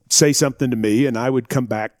would say something to me, and I would come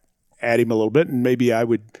back at him a little bit. And maybe I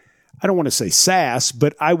don't want to say sass,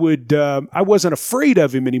 but I wasn't afraid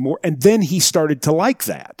of him anymore. And then he started to like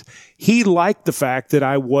that. He liked the fact that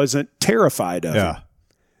I wasn't terrified of him.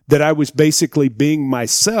 That I was basically being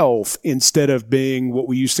myself instead of being what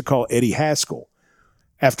we used to call Eddie Haskell,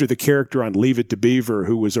 after the character on Leave It to Beaver,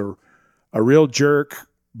 who was a real jerk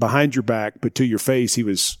behind your back, but to your face, he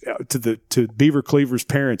was to Beaver Cleaver's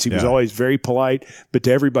parents. He was always very polite, but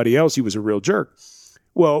to everybody else, he was a real jerk.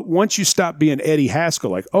 Well, once you stop being Eddie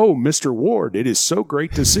Haskell, like, oh, Mr. Ward, it is so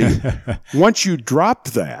great to see you. Once you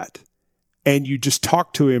dropped that and you just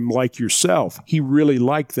talk to him like yourself, he really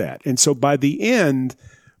liked that. And so by the end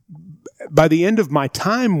of my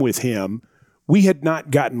time with him, we had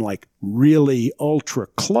not gotten like really ultra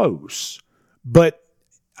close, but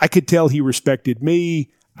I could tell he respected me.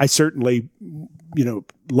 I certainly,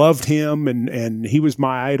 loved him, and he was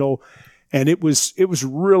my idol. And it was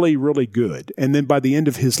really, really good. And then by the end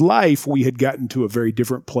of his life, we had gotten to a very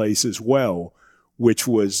different place as well, which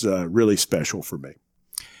was really special for me.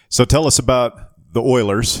 So tell us about the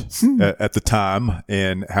Oilers at the time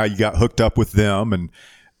and how you got hooked up with them. And,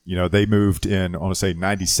 they moved in, I want to say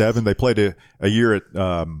 97. They played a year at,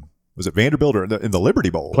 was it Vanderbilt or in the Liberty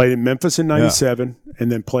Bowl? Played in Memphis in 97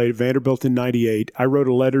 and then played at Vanderbilt in 98. I wrote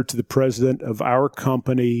a letter to the president of our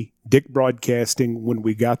company, Dick Broadcasting, when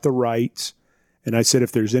we got the rights. And I said,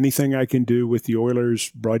 if there's anything I can do with the Oilers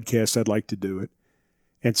broadcast, I'd like to do it.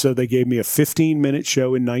 And so they gave me a 15-minute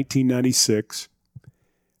show in 1996.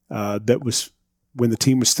 That was when the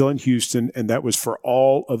team was still in Houston, and that was for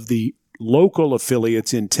all of the local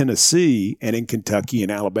affiliates in Tennessee and in Kentucky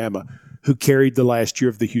and Alabama who carried the last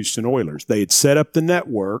year of the Houston Oilers. They had set up the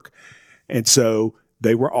network, and so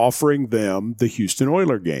they were offering them the Houston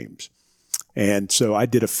Oiler games. And so I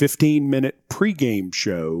did a 15-minute pregame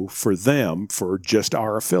show for them for just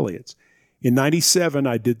our affiliates. In 97,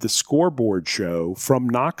 I did the scoreboard show from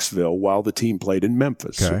Knoxville while the team played in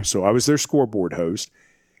Memphis. Okay. So I was their scoreboard host.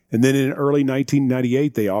 And then in early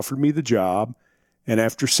 1998, they offered me the job. And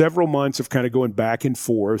after several months of kind of going back and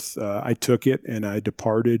forth, I took it and I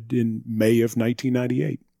departed in May of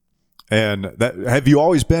 1998. And have you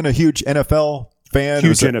always been a huge NFL fan?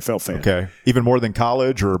 Huge NFL fan. Okay. Even more than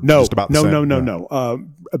college or no, just about the same? No.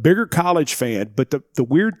 A bigger college fan. But the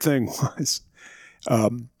weird thing was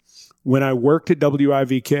when I worked at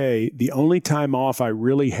WIVK, the only time off I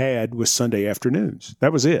really had was Sunday afternoons.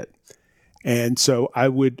 That was it. And so I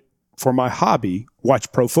would for my hobby,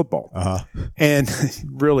 watch pro football. And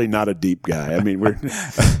really not a deep guy. I mean,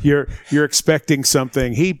 you're expecting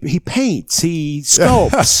something. He paints, he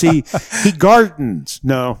sculpts, he gardens.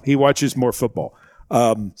 No, he watches more football.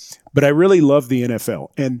 But I really love the NFL.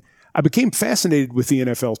 And I became fascinated with the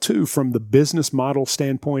NFL too from the business model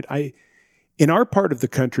standpoint. In our part of the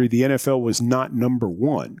country, the NFL was not number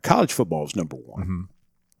one. College football is number one. Mm-hmm.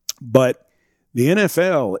 But the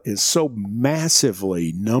NFL is so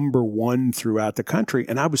massively number one throughout the country.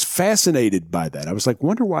 And I was fascinated by that. I was like,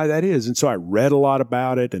 wonder why that is. And so I read a lot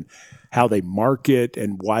about it and how they market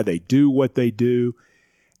and why they do what they do.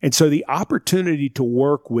 And so the opportunity to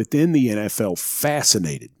work within the NFL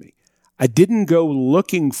fascinated me. I didn't go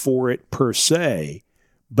looking for it per se,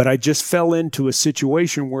 but I just fell into a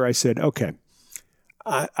situation where I said, okay,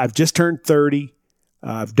 I've just turned 30.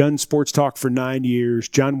 I've done sports talk for 9 years.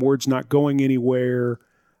 John Ward's not going anywhere.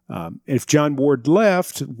 If John Ward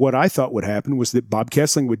left, what I thought would happen was that Bob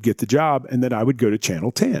Kessling would get the job and then I would go to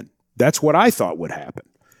Channel 10. That's what I thought would happen.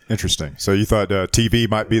 Interesting. So you thought TV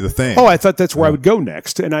might be the thing. Oh, I thought that's where I would go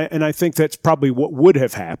next. And I think that's probably what would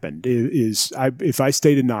have happened if I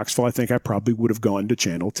stayed in Knoxville, I think I probably would have gone to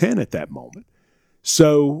Channel 10 at that moment.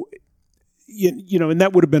 So, and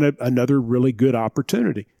that would have been another really good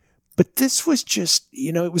opportunity. But this was just,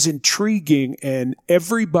 it was intriguing, and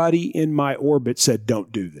everybody in my orbit said,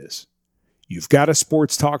 don't do this. You've got a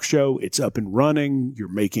sports talk show. It's up and running. You're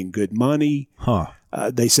making good money.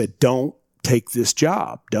 They said, don't take this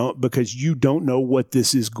job. Because you don't know what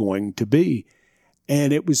this is going to be.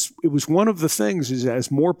 And it was one of the things is as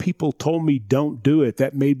more people told me don't do it,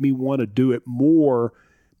 that made me want to do it more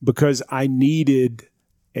because I needed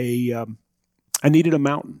a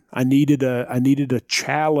mountain. I needed a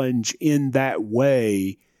challenge in that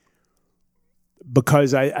way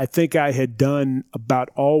because I think I had done about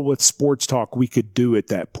all with sports talk we could do at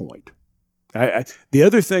that point. The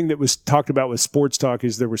other thing that was talked about with sports talk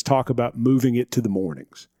is there was talk about moving it to the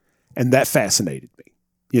mornings, and that fascinated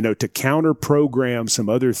me. To counter program some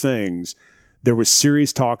other things, there was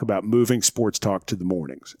serious talk about moving sports talk to the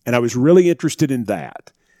mornings, and I was really interested in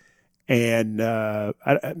that. And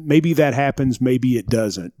maybe that happens, maybe it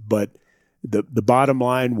doesn't. But the bottom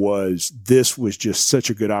line was this was just such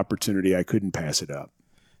a good opportunity, I couldn't pass it up.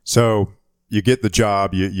 So you get the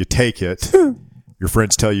job, you take it. Your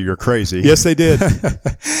friends tell you you're crazy. Yes, they did.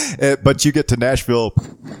 But you get to Nashville,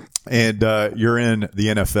 and you're in the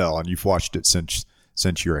NFL, and you've watched it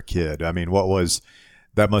since you're a kid. I mean,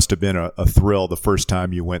 that must have been a thrill the first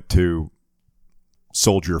time you went to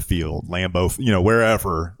Soldier Field, Lambeau,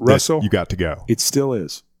 wherever Russell, you got to go. It still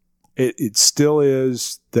is. It still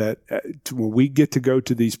is that when we get to go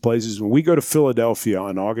to these places, when we go to Philadelphia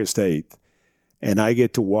on August 8th and I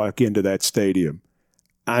get to walk into that stadium,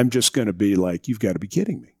 I'm just going to be like, you've got to be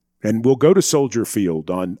kidding me. And we'll go to Soldier Field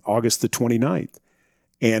on August the 29th.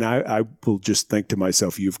 And I will just think to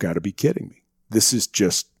myself, you've got to be kidding me. This is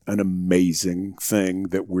just an amazing thing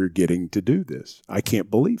that we're getting to do this. I can't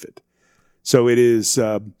believe it. So it is,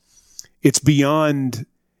 it's beyond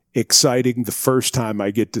exciting the first time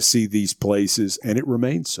I get to see these places, and it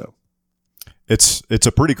remains so. It's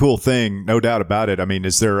a pretty cool thing, no doubt about it. I mean,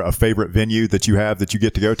 is there a favorite venue that you have that you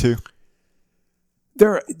get to go to?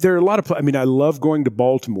 There are a lot of, I love going to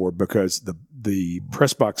Baltimore because the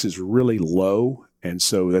press box is really low, and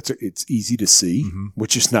so it's easy to see,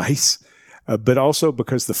 which is nice. But also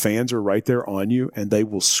because the fans are right there on you and they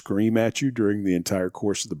will scream at you during the entire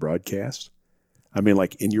course of the broadcast.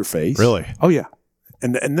 Like in your face. Really? Oh yeah.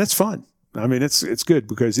 And that's fun. It's good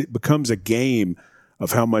because it becomes a game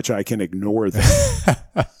of how much I can ignore them.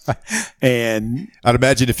 And I'd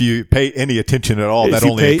imagine if you pay any attention at all, that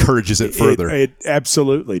only encourages it further. It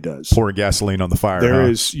absolutely does. Pouring gasoline on the fire.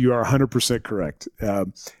 You are 100% correct.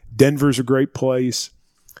 Denver's a great place.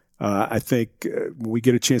 I think when we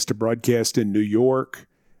get a chance to broadcast in New York,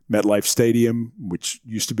 MetLife Stadium, which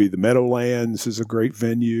used to be the Meadowlands, is a great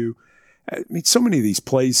venue. So many of these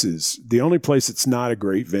places, the only place that's not a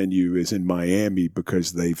great venue is in Miami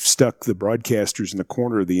because they've stuck the broadcasters in the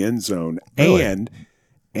corner of the end zone. Really?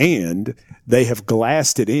 And they have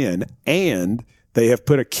glassed it in, and they have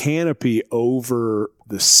put a canopy over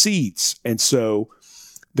the seats. And so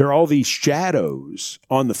there are all these shadows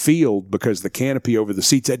on the field because the canopy over the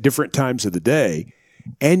seats at different times of the day,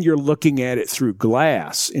 and you're looking at it through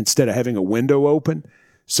glass instead of having a window open.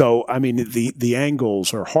 So, the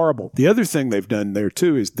angles are horrible. The other thing they've done there,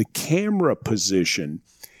 too, is the camera position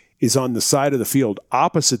is on the side of the field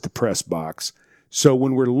opposite the press box. So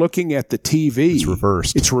when we're looking at the TV, it's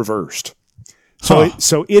reversed.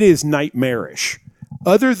 So it is nightmarish.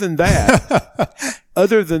 Other than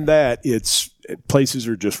that, it's places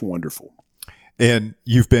are just wonderful. And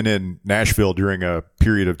you've been in Nashville during a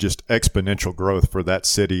period of just exponential growth for that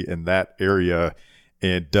city and that area.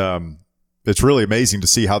 And it's really amazing to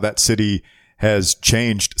see how that city has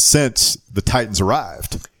changed since the Titans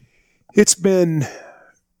arrived. It's been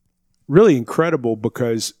really incredible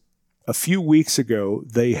because a few weeks ago,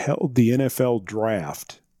 they held the NFL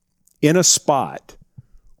draft in a spot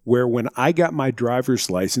where when I got my driver's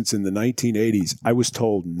license in the 1980s, I was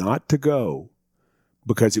told not to go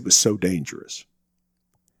because it was so dangerous.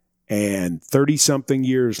 And 30-something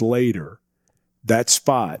years later, that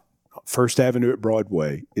spot, First Avenue at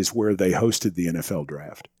Broadway, is where they hosted the NFL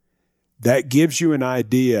draft. That gives you an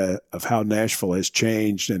idea of how Nashville has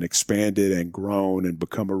changed and expanded and grown and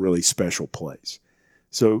become a really special place.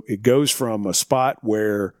 So it goes from a spot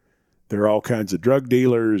where there are all kinds of drug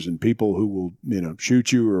dealers and people who will,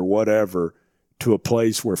 shoot you or whatever, to a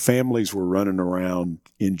place where families were running around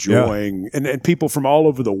enjoying, and people from all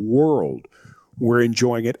over the world were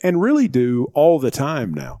enjoying it and really do all the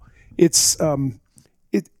time now. It's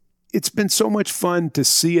been so much fun to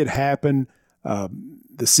see it happen.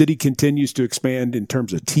 The city continues to expand in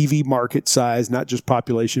terms of TV market size, not just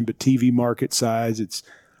population, but TV market size. It's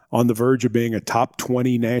on the verge of being a top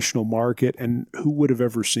 20 national market, and who would have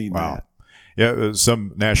ever seen that? Yeah,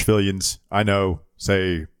 some Nashvillians I know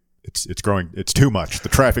say it's growing. It's too much. The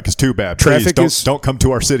traffic is too bad. Please don't come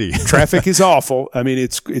to our city. Traffic is awful. I mean,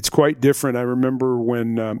 it's quite different. I remember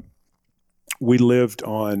when we lived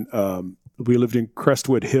in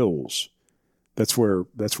Crestwood Hills. That's where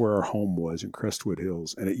our home was, in Crestwood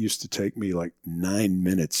Hills, and it used to take me like 9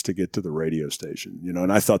 minutes to get to the radio station.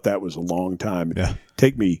 And I thought that was a long time. It'd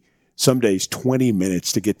take me some days 20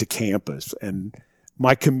 minutes to get to campus, and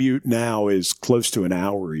my commute now is close to an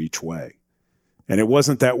hour each way. And it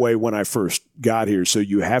wasn't that way when I first got here. So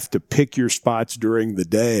you have to pick your spots during the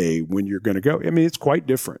day when you're going to go. I mean, it's quite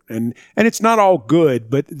different. And it's not all good,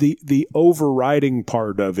 but the overriding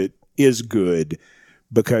part of it is good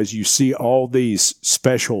because you see all these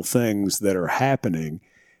special things that are happening.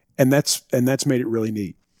 And that's made it really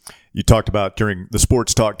neat. You talked about during the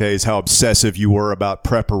sports talk days how obsessive you were about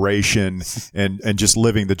preparation and just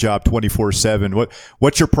living the job 24/7.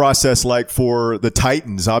 What's your process like for the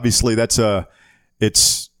Titans? Obviously,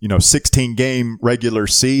 it's 16 game regular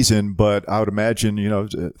season, but I would imagine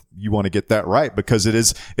you want to get that right because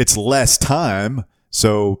it's less time.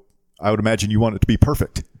 So I would imagine you want it to be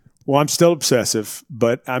perfect. Well, I'm still obsessive,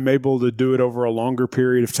 but I'm able to do it over a longer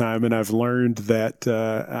period of time, and I've learned that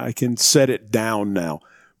I can set it down now.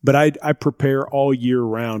 But I prepare all year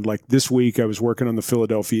round. Like this week, I was working on the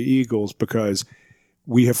Philadelphia Eagles because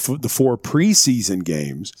we have the 4 preseason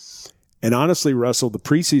games. And honestly, Russell, the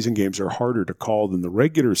preseason games are harder to call than the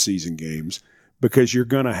regular season games because you're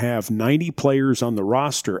going to have 90 players on the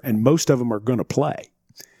roster, and most of them are going to play.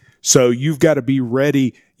 So you've got to be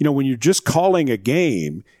ready. When you're just calling a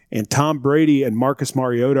game and Tom Brady and Marcus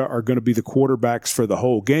Mariota are going to be the quarterbacks for the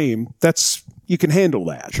whole game, you can handle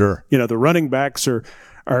that. Sure. The running backs are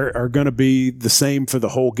going to be the same for the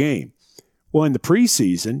whole game. Well, in the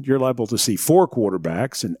preseason, you're liable to see 4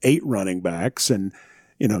 quarterbacks and 8 running backs and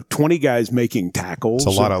 20 guys making tackles.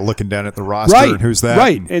 It's a lot of looking down at the roster and who's that.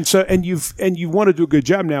 Right. And you want to do a good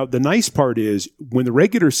job. Now, the nice part is when the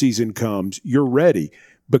regular season comes, you're ready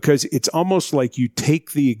because it's almost like you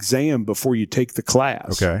take the exam before you take the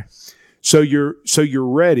class. Okay. So you're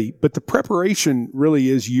ready, but the preparation really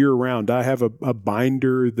is year round. I have a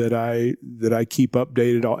binder that I keep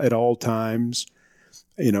updated at all times.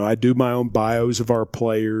 I do my own bios of our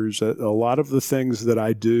players. A lot of the things that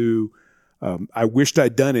I do, I wished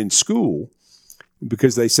I'd done in school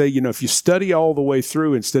because they say, if you study all the way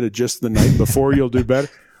through instead of just the night before, you'll do better.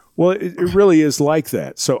 Well, it really is like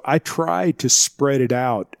that. So I try to spread it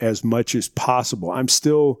out as much as possible. I'm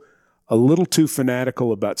still a little too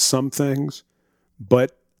fanatical about some things,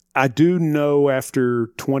 but I do know after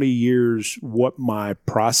 20 years what my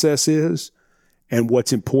process is and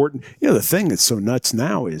what's important. The thing that's so nuts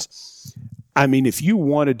now is, if you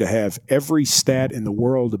wanted to have every stat in the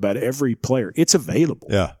world about every player, it's available.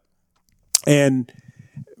 Yeah. And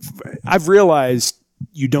I've realized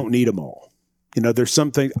you don't need them all. There's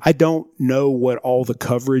some things, I don't know what all the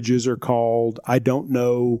coverages are called. I don't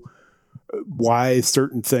know why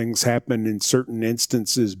certain things happen in certain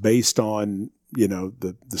instances based on,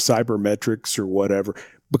 the cybermetrics or whatever,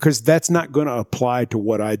 because that's not going to apply to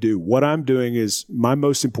what I do. What I'm doing is my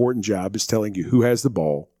most important job is telling you who has the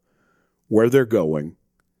ball, where they're going,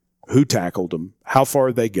 who tackled them, how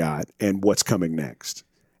far they got, and what's coming next.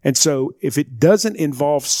 And so if it doesn't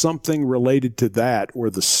involve something related to that or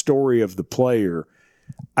the story of the player,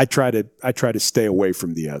 I try to stay away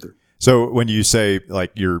from the other. So when you say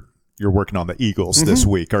like you're working on the Eagles this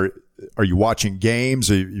week, are you watching games?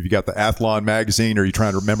 Have you got the Athlon magazine? Are you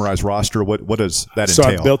trying to memorize roster? What does that entail? So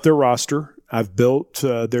I've built their roster. I've built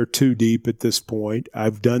their 2 deep at this point.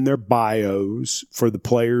 I've done their bios for the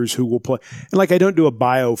players who will play. And like I don't do a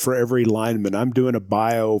bio for every lineman. I'm doing a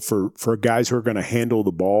bio for guys who are going to handle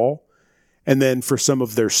the ball, and then for some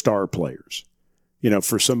of their star players.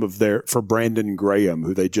 For Brandon Graham,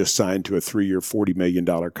 who they just signed to a 3-year, $40 million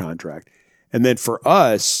contract. And then for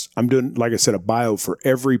us, I'm doing, like I said, a bio for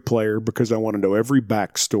every player because I want to know every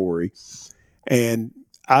backstory. And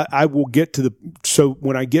I will get to so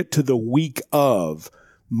when I get to the week of,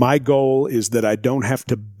 my goal is that I don't have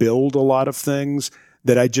to build a lot of things,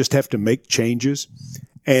 that I just have to make changes,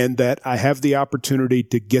 and that I have the opportunity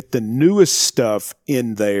to get the newest stuff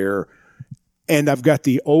in there, and I've got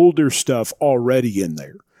the older stuff already in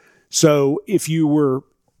there. So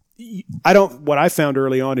what I found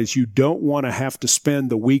early on is you don't want to have to spend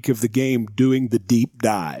the week of the game doing the deep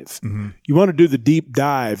dive. Mm-hmm. You want to do the deep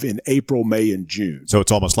dive in April, May, and June. So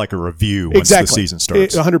it's almost like a review once the season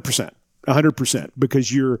starts. 100%.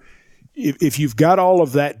 Because if you've got all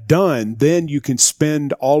of that done, then you can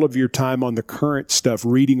spend all of your time on the current stuff,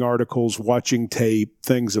 reading articles, watching tape,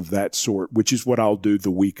 things of that sort, which is what I'll do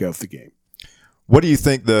the week of the game. What do you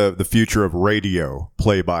think the future of radio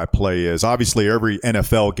play-by-play is? Obviously, every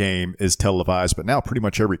NFL game is televised, but now pretty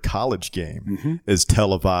much every college game is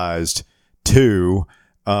televised too.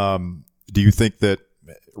 Do you think that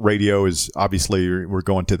radio is obviously we're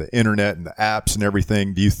going to the internet and the apps and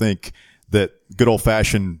everything? Do you think that good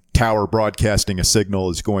old-fashioned tower broadcasting a signal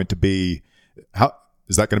is going to be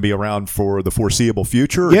is that going to be around for the foreseeable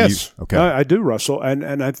future? Yes, okay, I do, Russell,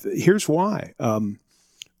 and here's why.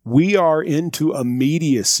 We are into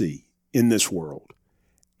immediacy in this world,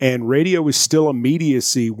 and radio is still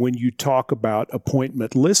immediacy when you talk about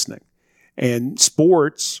appointment listening, and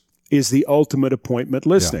sports is the ultimate appointment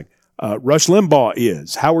listening. Yeah. Rush Limbaugh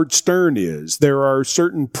is, Howard Stern is. There are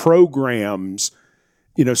certain programs,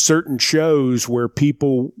 certain shows where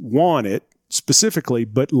people want it specifically,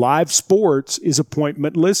 but live sports is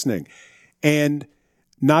appointment listening. And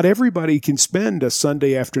not everybody can spend a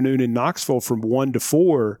Sunday afternoon in Knoxville from 1 to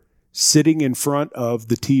 4 sitting in front of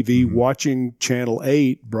the TV watching Channel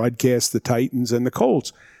 8 broadcast the Titans and the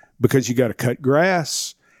Colts, because you got to cut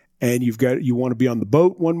grass and you want to be on the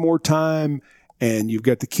boat one more time, and you've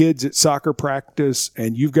got the kids at soccer practice,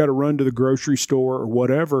 and you've got to run to the grocery store or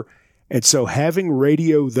whatever. And so having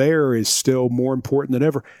radio there is still more important than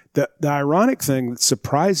ever. The ironic thing that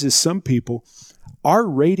surprises some people, our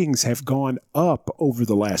ratings have gone up over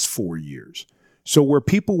the last 4 years. So where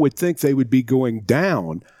people would think they would be going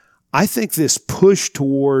down, I think this push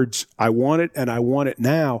towards I want it and I want it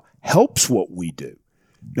now helps what we do.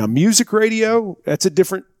 Now, music radio, that's a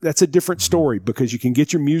different story, because you can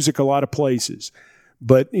get your music a lot of places.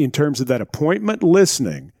 But in terms of that appointment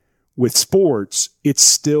listening with sports, it's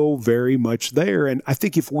still very much there. And I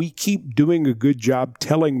think if we keep doing a good job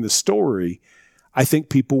telling the story, I think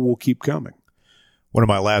people will keep coming. One of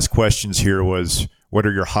my last questions here was, what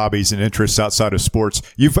are your hobbies and interests outside of sports?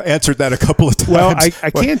 You've answered that a couple of times. Well,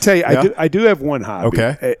 I can tell you, yeah? I do have one hobby.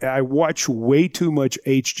 Okay. I watch way too much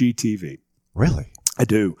HGTV. Really? I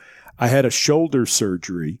do. I had a shoulder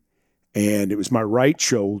surgery, and it was my right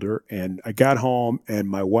shoulder, and I got home, and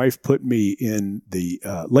my wife put me in the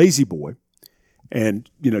Lazy Boy and,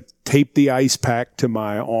 taped the ice pack to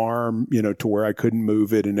my arm, to where I couldn't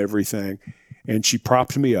move it and everything. And she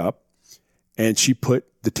propped me up, and she put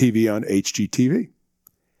the TV on HGTV.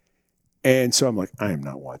 And so I'm like, I am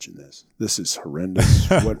not watching this. This is horrendous.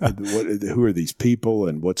 Who are these people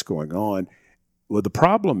and what's going on? Well, the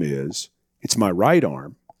problem is it's my right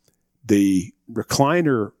arm. The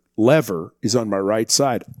recliner lever is on my right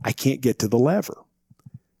side. I can't get to the lever.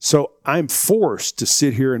 So I'm forced to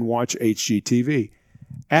sit here and watch HGTV.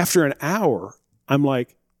 After an hour, I'm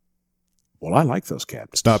like, well, I like those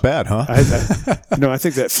captains. It's not bad, huh? I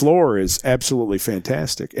think that floor is absolutely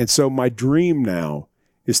fantastic. And so my dream now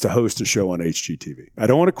is to host a show on HGTV. I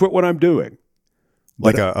don't want to quit what I'm doing.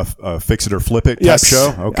 Like a fix it or flip it type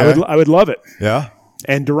show? Okay. I would love it. Yeah.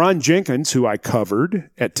 And Deron Jenkins, who I covered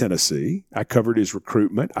at Tennessee, I covered his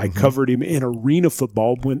recruitment. I covered him in arena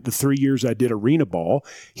football. When the 3 years I did arena ball,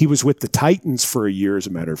 he was with the Titans for a year, as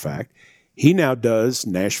a matter of fact. He now does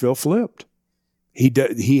Nashville Flipped.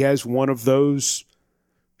 He has one of those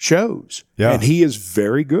shows, and he is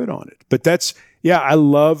very good on it. But I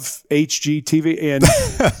love HGTV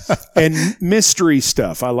and mystery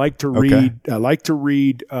stuff. I like to read. Okay. I like to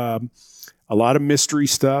read a lot of mystery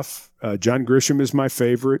stuff. John Grisham is my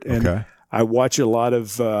favorite, and I watch a lot of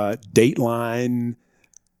Dateline,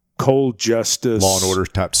 Cold Justice, Law and Order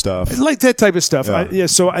type stuff. like that type of stuff. Yeah.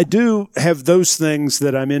 So I do have those things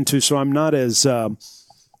that I'm into. So I'm not as,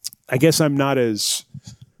 I guess I'm not as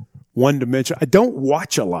one-dimensional. I don't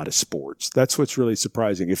watch a lot of sports. That's what's really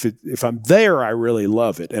surprising. If I'm there, I really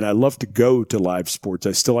love it, and I love to go to live sports.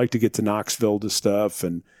 I still like to get to Knoxville to stuff,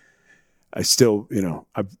 and I still,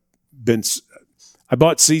 I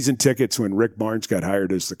bought season tickets when Rick Barnes got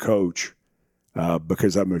hired as the coach.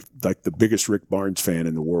 Because I'm like the biggest Rick Barnes fan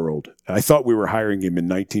in the world. I thought we were hiring him in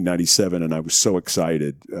 1997, and I was so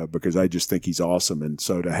excited because I just think he's awesome. And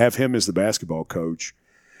so to have him as the basketball coach,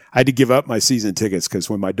 I had to give up my season tickets because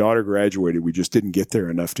when my daughter graduated, we just didn't get there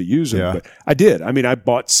enough to use them. Yeah. But I did. I mean, I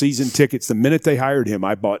bought season tickets the minute they hired him.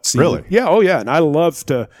 I bought season. Really? Yeah. Oh, yeah. And I love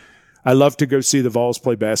to go see the Vols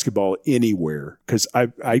play basketball anywhere because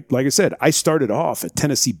I like I said, I started off a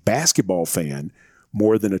Tennessee basketball fan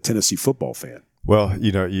more than a Tennessee football fan. Well,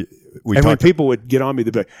 when people would get on me,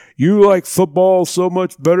 they'd be like, "You like football so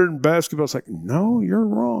much better than basketball?" It's like, no, you're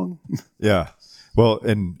wrong. Yeah. Well,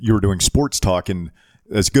 and you were doing sports talk, and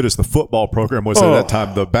as good as the football program was at that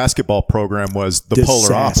time, the basketball program was the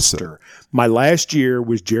polar opposite. My last year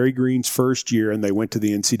was Jerry Green's first year, and they went to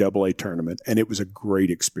the NCAA tournament, and it was a great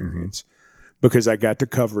experience because I got to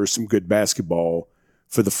cover some good basketball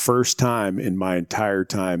for the first time in my entire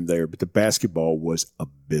time there. But the basketball was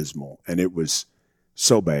abysmal, and it was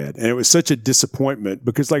so bad. And it was such a disappointment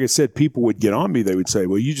because, like I said, people would get on me. They would say,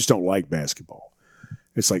 well, you just don't like basketball.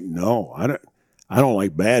 It's like, no, I don't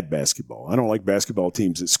like bad basketball. I don't like basketball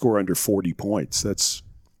teams that score under 40 points.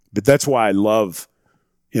 But that's why I love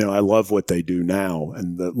what they do now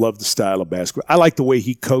and love the style of basketball. I like the way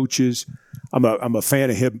he coaches. I'm a fan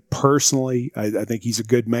of him personally. I think he's a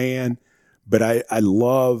good man. But I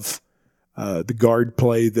love the guard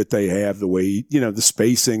play that they have, the way, the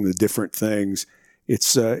spacing, the different things. It's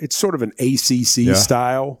sort of an ACC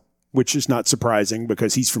style, which is not surprising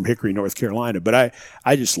because he's from Hickory, North Carolina. But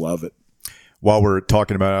I just love it. While we're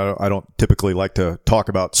talking about it, I don't typically like to talk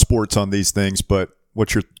about sports on these things, but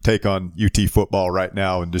what's your take on UT football right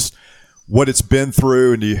now and just what it's been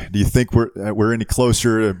through? And do you think we're any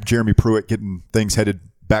closer to Jeremy Pruitt getting things headed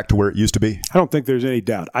back to where it used to be? I don't think there's any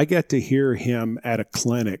doubt. I got to hear him at a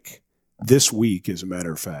clinic this week, as a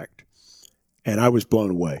matter of fact, and I was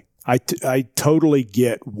blown away. I totally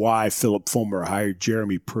get why Philip Fulmer hired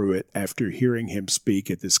Jeremy Pruitt after hearing him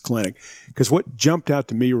speak at this clinic, because what jumped out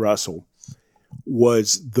to me, Russell,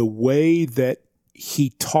 was the way that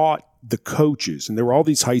he taught the coaches, and there were all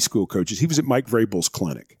these high school coaches. He was at Mike Vrabel's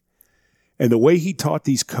clinic, and the way he taught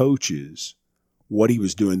these coaches what he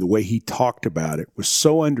was doing, the way he talked about it was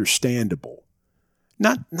so understandable.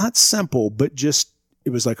 Not simple, but just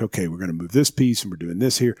it was like, okay, we're going to move this piece and we're doing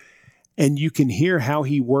this here. And you can hear how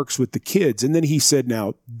he works with the kids. And then he said,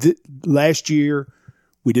 now, last year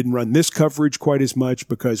we didn't run this coverage quite as much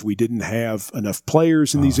because we didn't have enough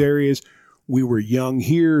players in these areas. We were young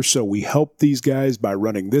here, so we helped these guys by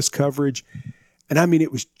running this coverage. And I mean,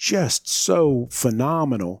 it was just so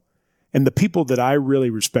phenomenal. And the people that I really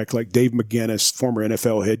respect, like Dave McGinnis, former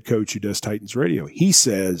NFL head coach who does Titans Radio, he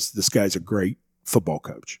says this guy's a great football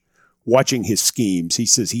coach. Watching his schemes, he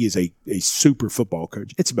says he is a super football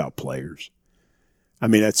coach. It's about players. I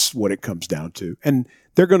mean, that's what it comes down to. And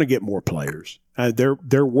they're going to get more players.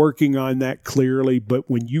 They're working on that clearly. But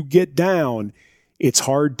when you get down, it's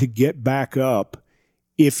hard to get back up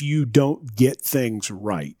if you don't get things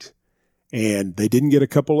right. And they didn't get a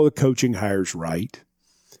couple of the coaching hires right.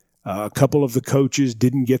 A couple of the coaches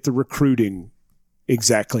didn't get the recruiting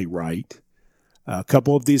exactly right. A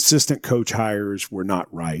couple of the assistant coach hires were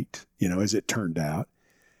not right, as it turned out.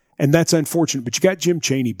 And that's unfortunate. But you got Jim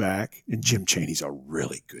Chaney back, and Jim Chaney's a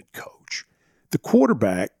really good coach. The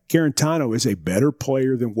quarterback, Garantano, is a better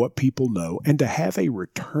player than what people know. And to have a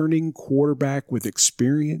returning quarterback with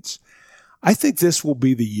experience, I think this will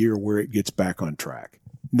be the year where it gets back on track.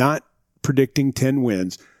 Not predicting 10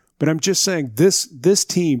 wins, but I'm just saying this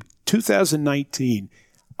team, 2019,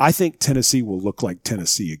 I think Tennessee will look like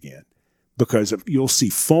Tennessee again because you'll see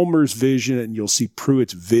Fulmer's vision and you'll see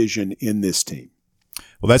Pruitt's vision in this team.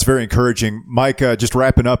 Well, that's very encouraging. Mike, just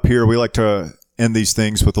wrapping up here, we like to end these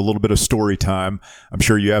things with a little bit of story time. I'm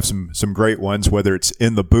sure you have some great ones, whether it's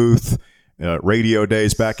in the booth, radio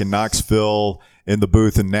days back in Knoxville, in the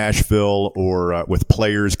booth in Nashville, or with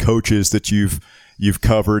players, coaches that you've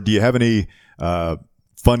covered. Do you have any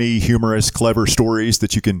funny, humorous, clever stories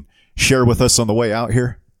that you can share with us on the way out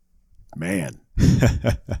here? Man,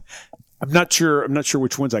 I'm not sure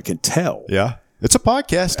which ones I can tell. Yeah, it's a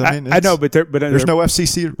podcast. I know, but there's no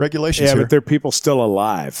FCC regulations. Yeah, here. but there are people still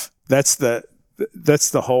alive. That's the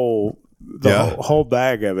whole whole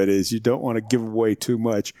bag of it is you don't want to give away too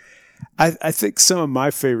much. I think some of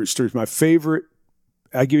my favorite stories,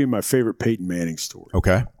 I'll give you my favorite Peyton Manning story.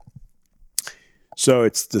 Okay. So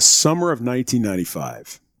it's the summer of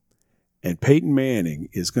 1995, and Peyton Manning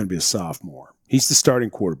is going to be a sophomore. He's the starting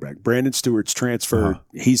quarterback. Brandon Stewart's transferred.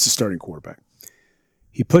 He's the starting quarterback.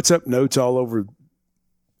 He puts up notes all over,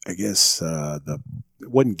 I guess, it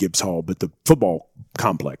wasn't Gibbs Hall, but the football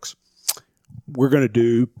complex. We're going to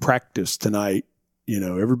do practice tonight.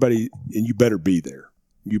 Everybody, and you better be there.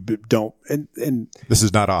 You don't, and this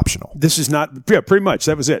is not optional. This is not, yeah, pretty much.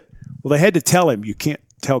 That was it. Well, they had to tell him, you can't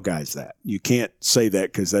tell guys that. You can't say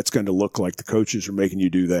that because that's going to look like the coaches are making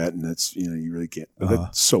you do that, and that's, you really can't.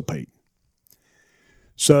 That's so Peyton.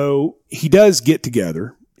 So he does get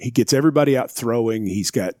together. He gets everybody out throwing.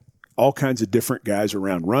 He's got all kinds of different guys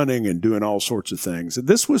around running and doing all sorts of things. And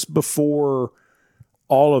this was before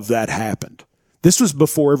all of that happened. This was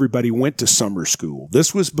before everybody went to summer school.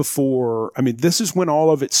 This was before, this is when all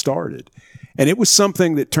of it started. And it was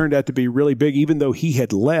something that turned out to be really big, even though he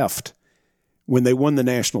had left when they won the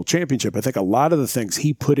national championship. I think a lot of the things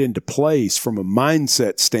he put into place from a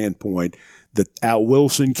mindset standpoint that Al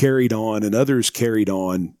Wilson carried on and others carried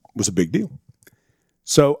on was a big deal.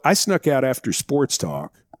 So I snuck out after sports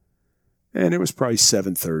talk, and it was probably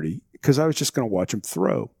 7:30 because I was just going to watch him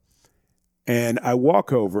throw. And I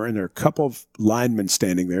walk over, and there are a couple of linemen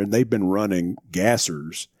standing there, and they've been running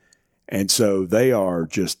gassers. And so they are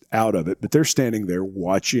just out of it. But they're standing there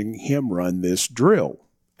watching him run this drill.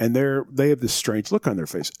 And they have this strange look on their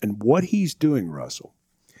face. And what he's doing, Russell,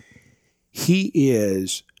 he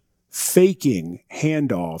is faking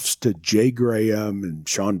handoffs to Jay Graham and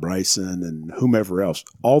Sean Bryson and whomever else,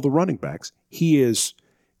 all the running backs. He is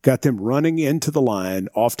got them running into the line,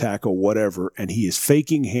 off tackle, whatever, and he is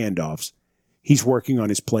faking handoffs. He's working on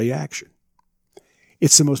his play action.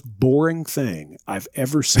 It's the most boring thing I've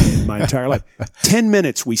ever seen in my entire life. 10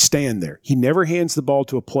 minutes we stand there. He never hands the ball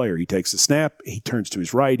to a player. He takes a snap. He turns to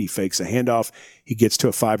his right. He fakes a handoff. He gets to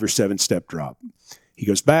a 5 or 7 step drop. He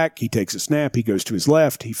goes back. He takes a snap. He goes to his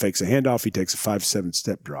left. He fakes a handoff. He takes a 5 or 7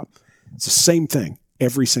 step drop. It's the same thing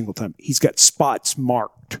every single time. He's got spots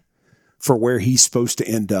marked for where he's supposed to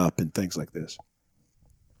end up and things like this.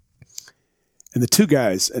 And the two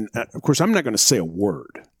guys, and of course, I'm not going to say a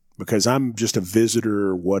word because I'm just a visitor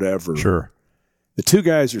or whatever. Sure. The two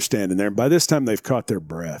guys are standing there, and by this time they've caught their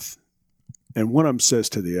breath. And one of them says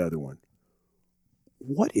to the other one,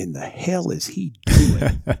 "What in the hell is he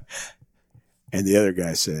doing?" And the other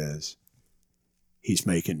guy says, "He's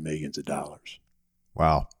making millions of dollars."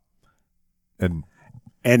 Wow.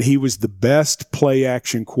 And he was the best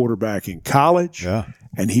play-action quarterback in college. Yeah.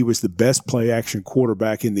 And he was the best play-action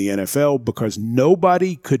quarterback in the NFL because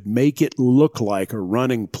nobody could make it look like a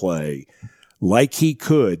running play like he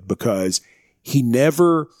could because he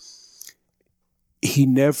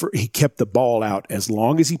kept the ball out as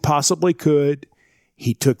long as he possibly could.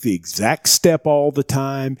 He took the exact step all the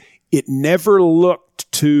time. It never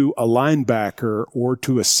looked to a linebacker or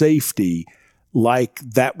to a safety like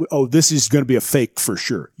that. Oh, this is going to be a fake for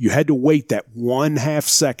sure. You had to wait that 1/2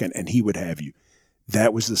 second and he would have you.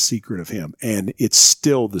 That was the secret of him. And it's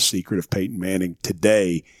still the secret of Peyton Manning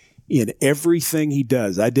today in everything he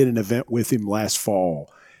does. I did an event with him last fall,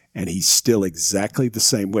 and he's still exactly the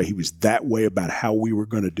same way. He was that way about how we were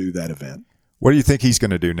going to do that event. What do you think he's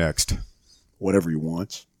going to do next? Whatever he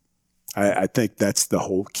wants. I think that's the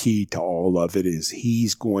whole key to all of it is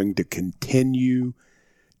he's going to continue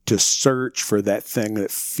to search for that thing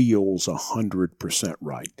that feels 100%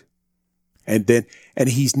 right. And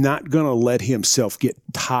he's not going to let himself get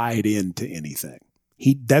tied into anything.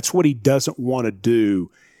 That's what he doesn't want to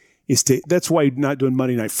do. That's why he's not doing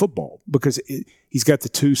Monday Night Football because he's got the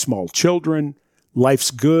 2 small children.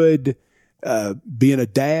 Life's good. Being a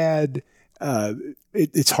dad,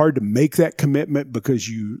 it's hard to make that commitment because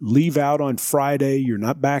you leave out on Friday. You're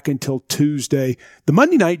not back until Tuesday. The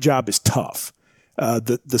Monday night job is tough.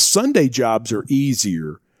 The Sunday jobs are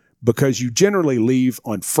easier because you generally leave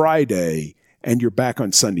on Friday and you're back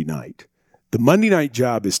on Sunday night. The Monday night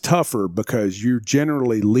job is tougher because you're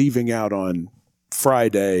generally leaving out on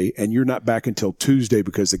Friday and you're not back until Tuesday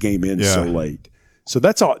because the game ends so late. So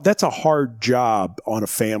that's a hard job on a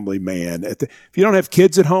family man. If you don't have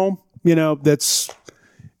kids at home, it's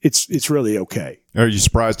really okay. Are you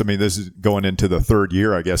surprised? I mean, this is going into the 3rd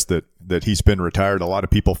year, I guess, that he's been retired. A lot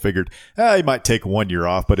of people figured, he might take 1 year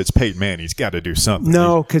off, but it's Peyton Manning. He's got to do something.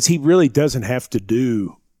 No, because he really doesn't have to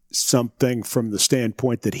do something from the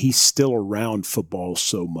standpoint that he's still around football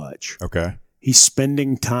so much. Okay. He's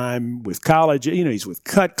spending time with college. He's with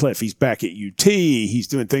Cutcliffe. He's back at UT. He's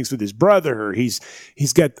doing things with his brother. He's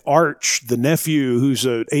got Arch, the nephew, who's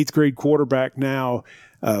an 8th grade quarterback now,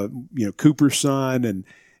 Cooper's son,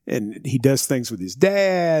 and he does things with his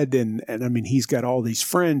dad. And I mean, he's got all these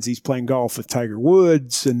friends. He's playing golf with Tiger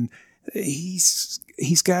Woods, and he's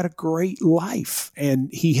got a great life,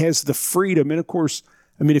 and he has the freedom. And of course,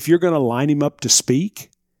 I mean, if you're going to line him up to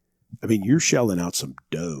speak, I mean, you're shelling out some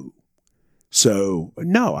dough. So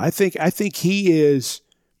no, I think he is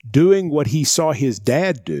doing what he saw his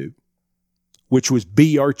dad do, which was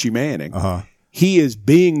be Archie Manning. Uh-huh. He is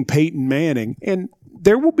being Peyton Manning, and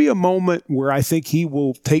there will be a moment where I think he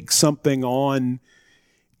will take something on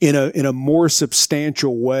in a more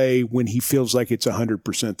substantial way when he feels like it's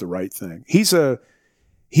 100% the right thing. He's a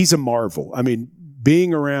marvel. I mean,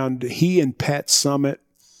 being around he and Pat Summitt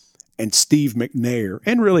and Steve McNair,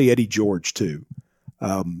 and really Eddie George too.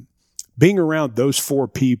 Being around those 4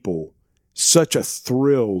 people, such a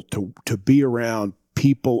thrill to be around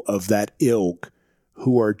people of that ilk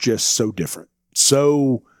who are just so different.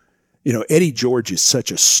 So, Eddie George is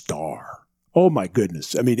such a star. Oh my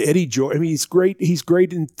goodness. I mean, Eddie George, he's great. He's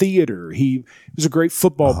great in theater. He was a great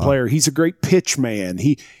football player. He's a great pitch man.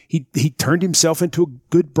 He turned himself into a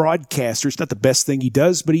good broadcaster. It's not the best thing he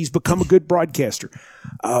does, but he's become a good broadcaster.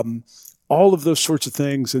 All of those sorts of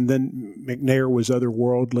things. And then McNair was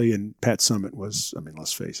otherworldly, and Pat Summitt was, I mean,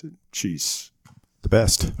 let's face it, she's the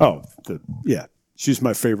best. Oh, she's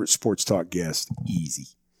my favorite sports talk guest. Easy.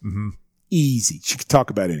 Mm-hmm. Easy. She could talk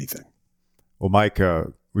about anything. Well, Mike,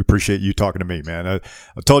 we appreciate you talking to me, man. I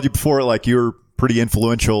told you before, like, you're pretty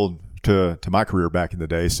influential to my career back in the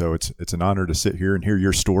day, so it's an honor to sit here and hear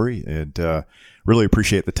your story, and really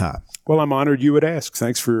appreciate the time. Well, I'm honored you would ask.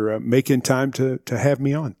 Thanks for making time to have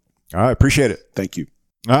me on. All right, appreciate it. Thank you.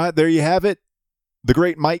 All right, there you have it. The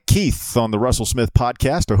great Mike Keith on the Russell Smith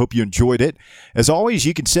podcast. I hope you enjoyed it. As always,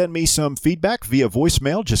 you can send me some feedback via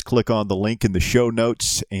voicemail. Just click on the link in the show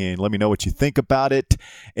notes and let me know what you think about it.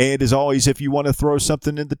 And as always, if you want to throw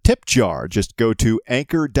something in the tip jar, just go to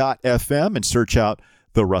anchor.fm and search out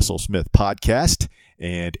the Russell Smith podcast.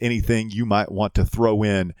 And anything you might want to throw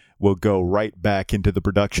in will go right back into the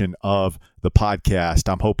production of the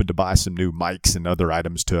podcast. I'm hoping to buy some new mics and other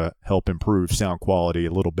items to help improve sound quality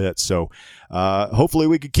a little bit. So hopefully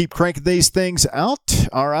we can keep cranking these things out.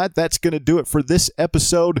 All right, that's going to do it for this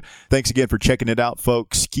episode. Thanks again for checking it out,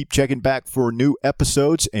 folks. Keep checking back for new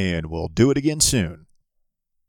episodes, and we'll do it again soon.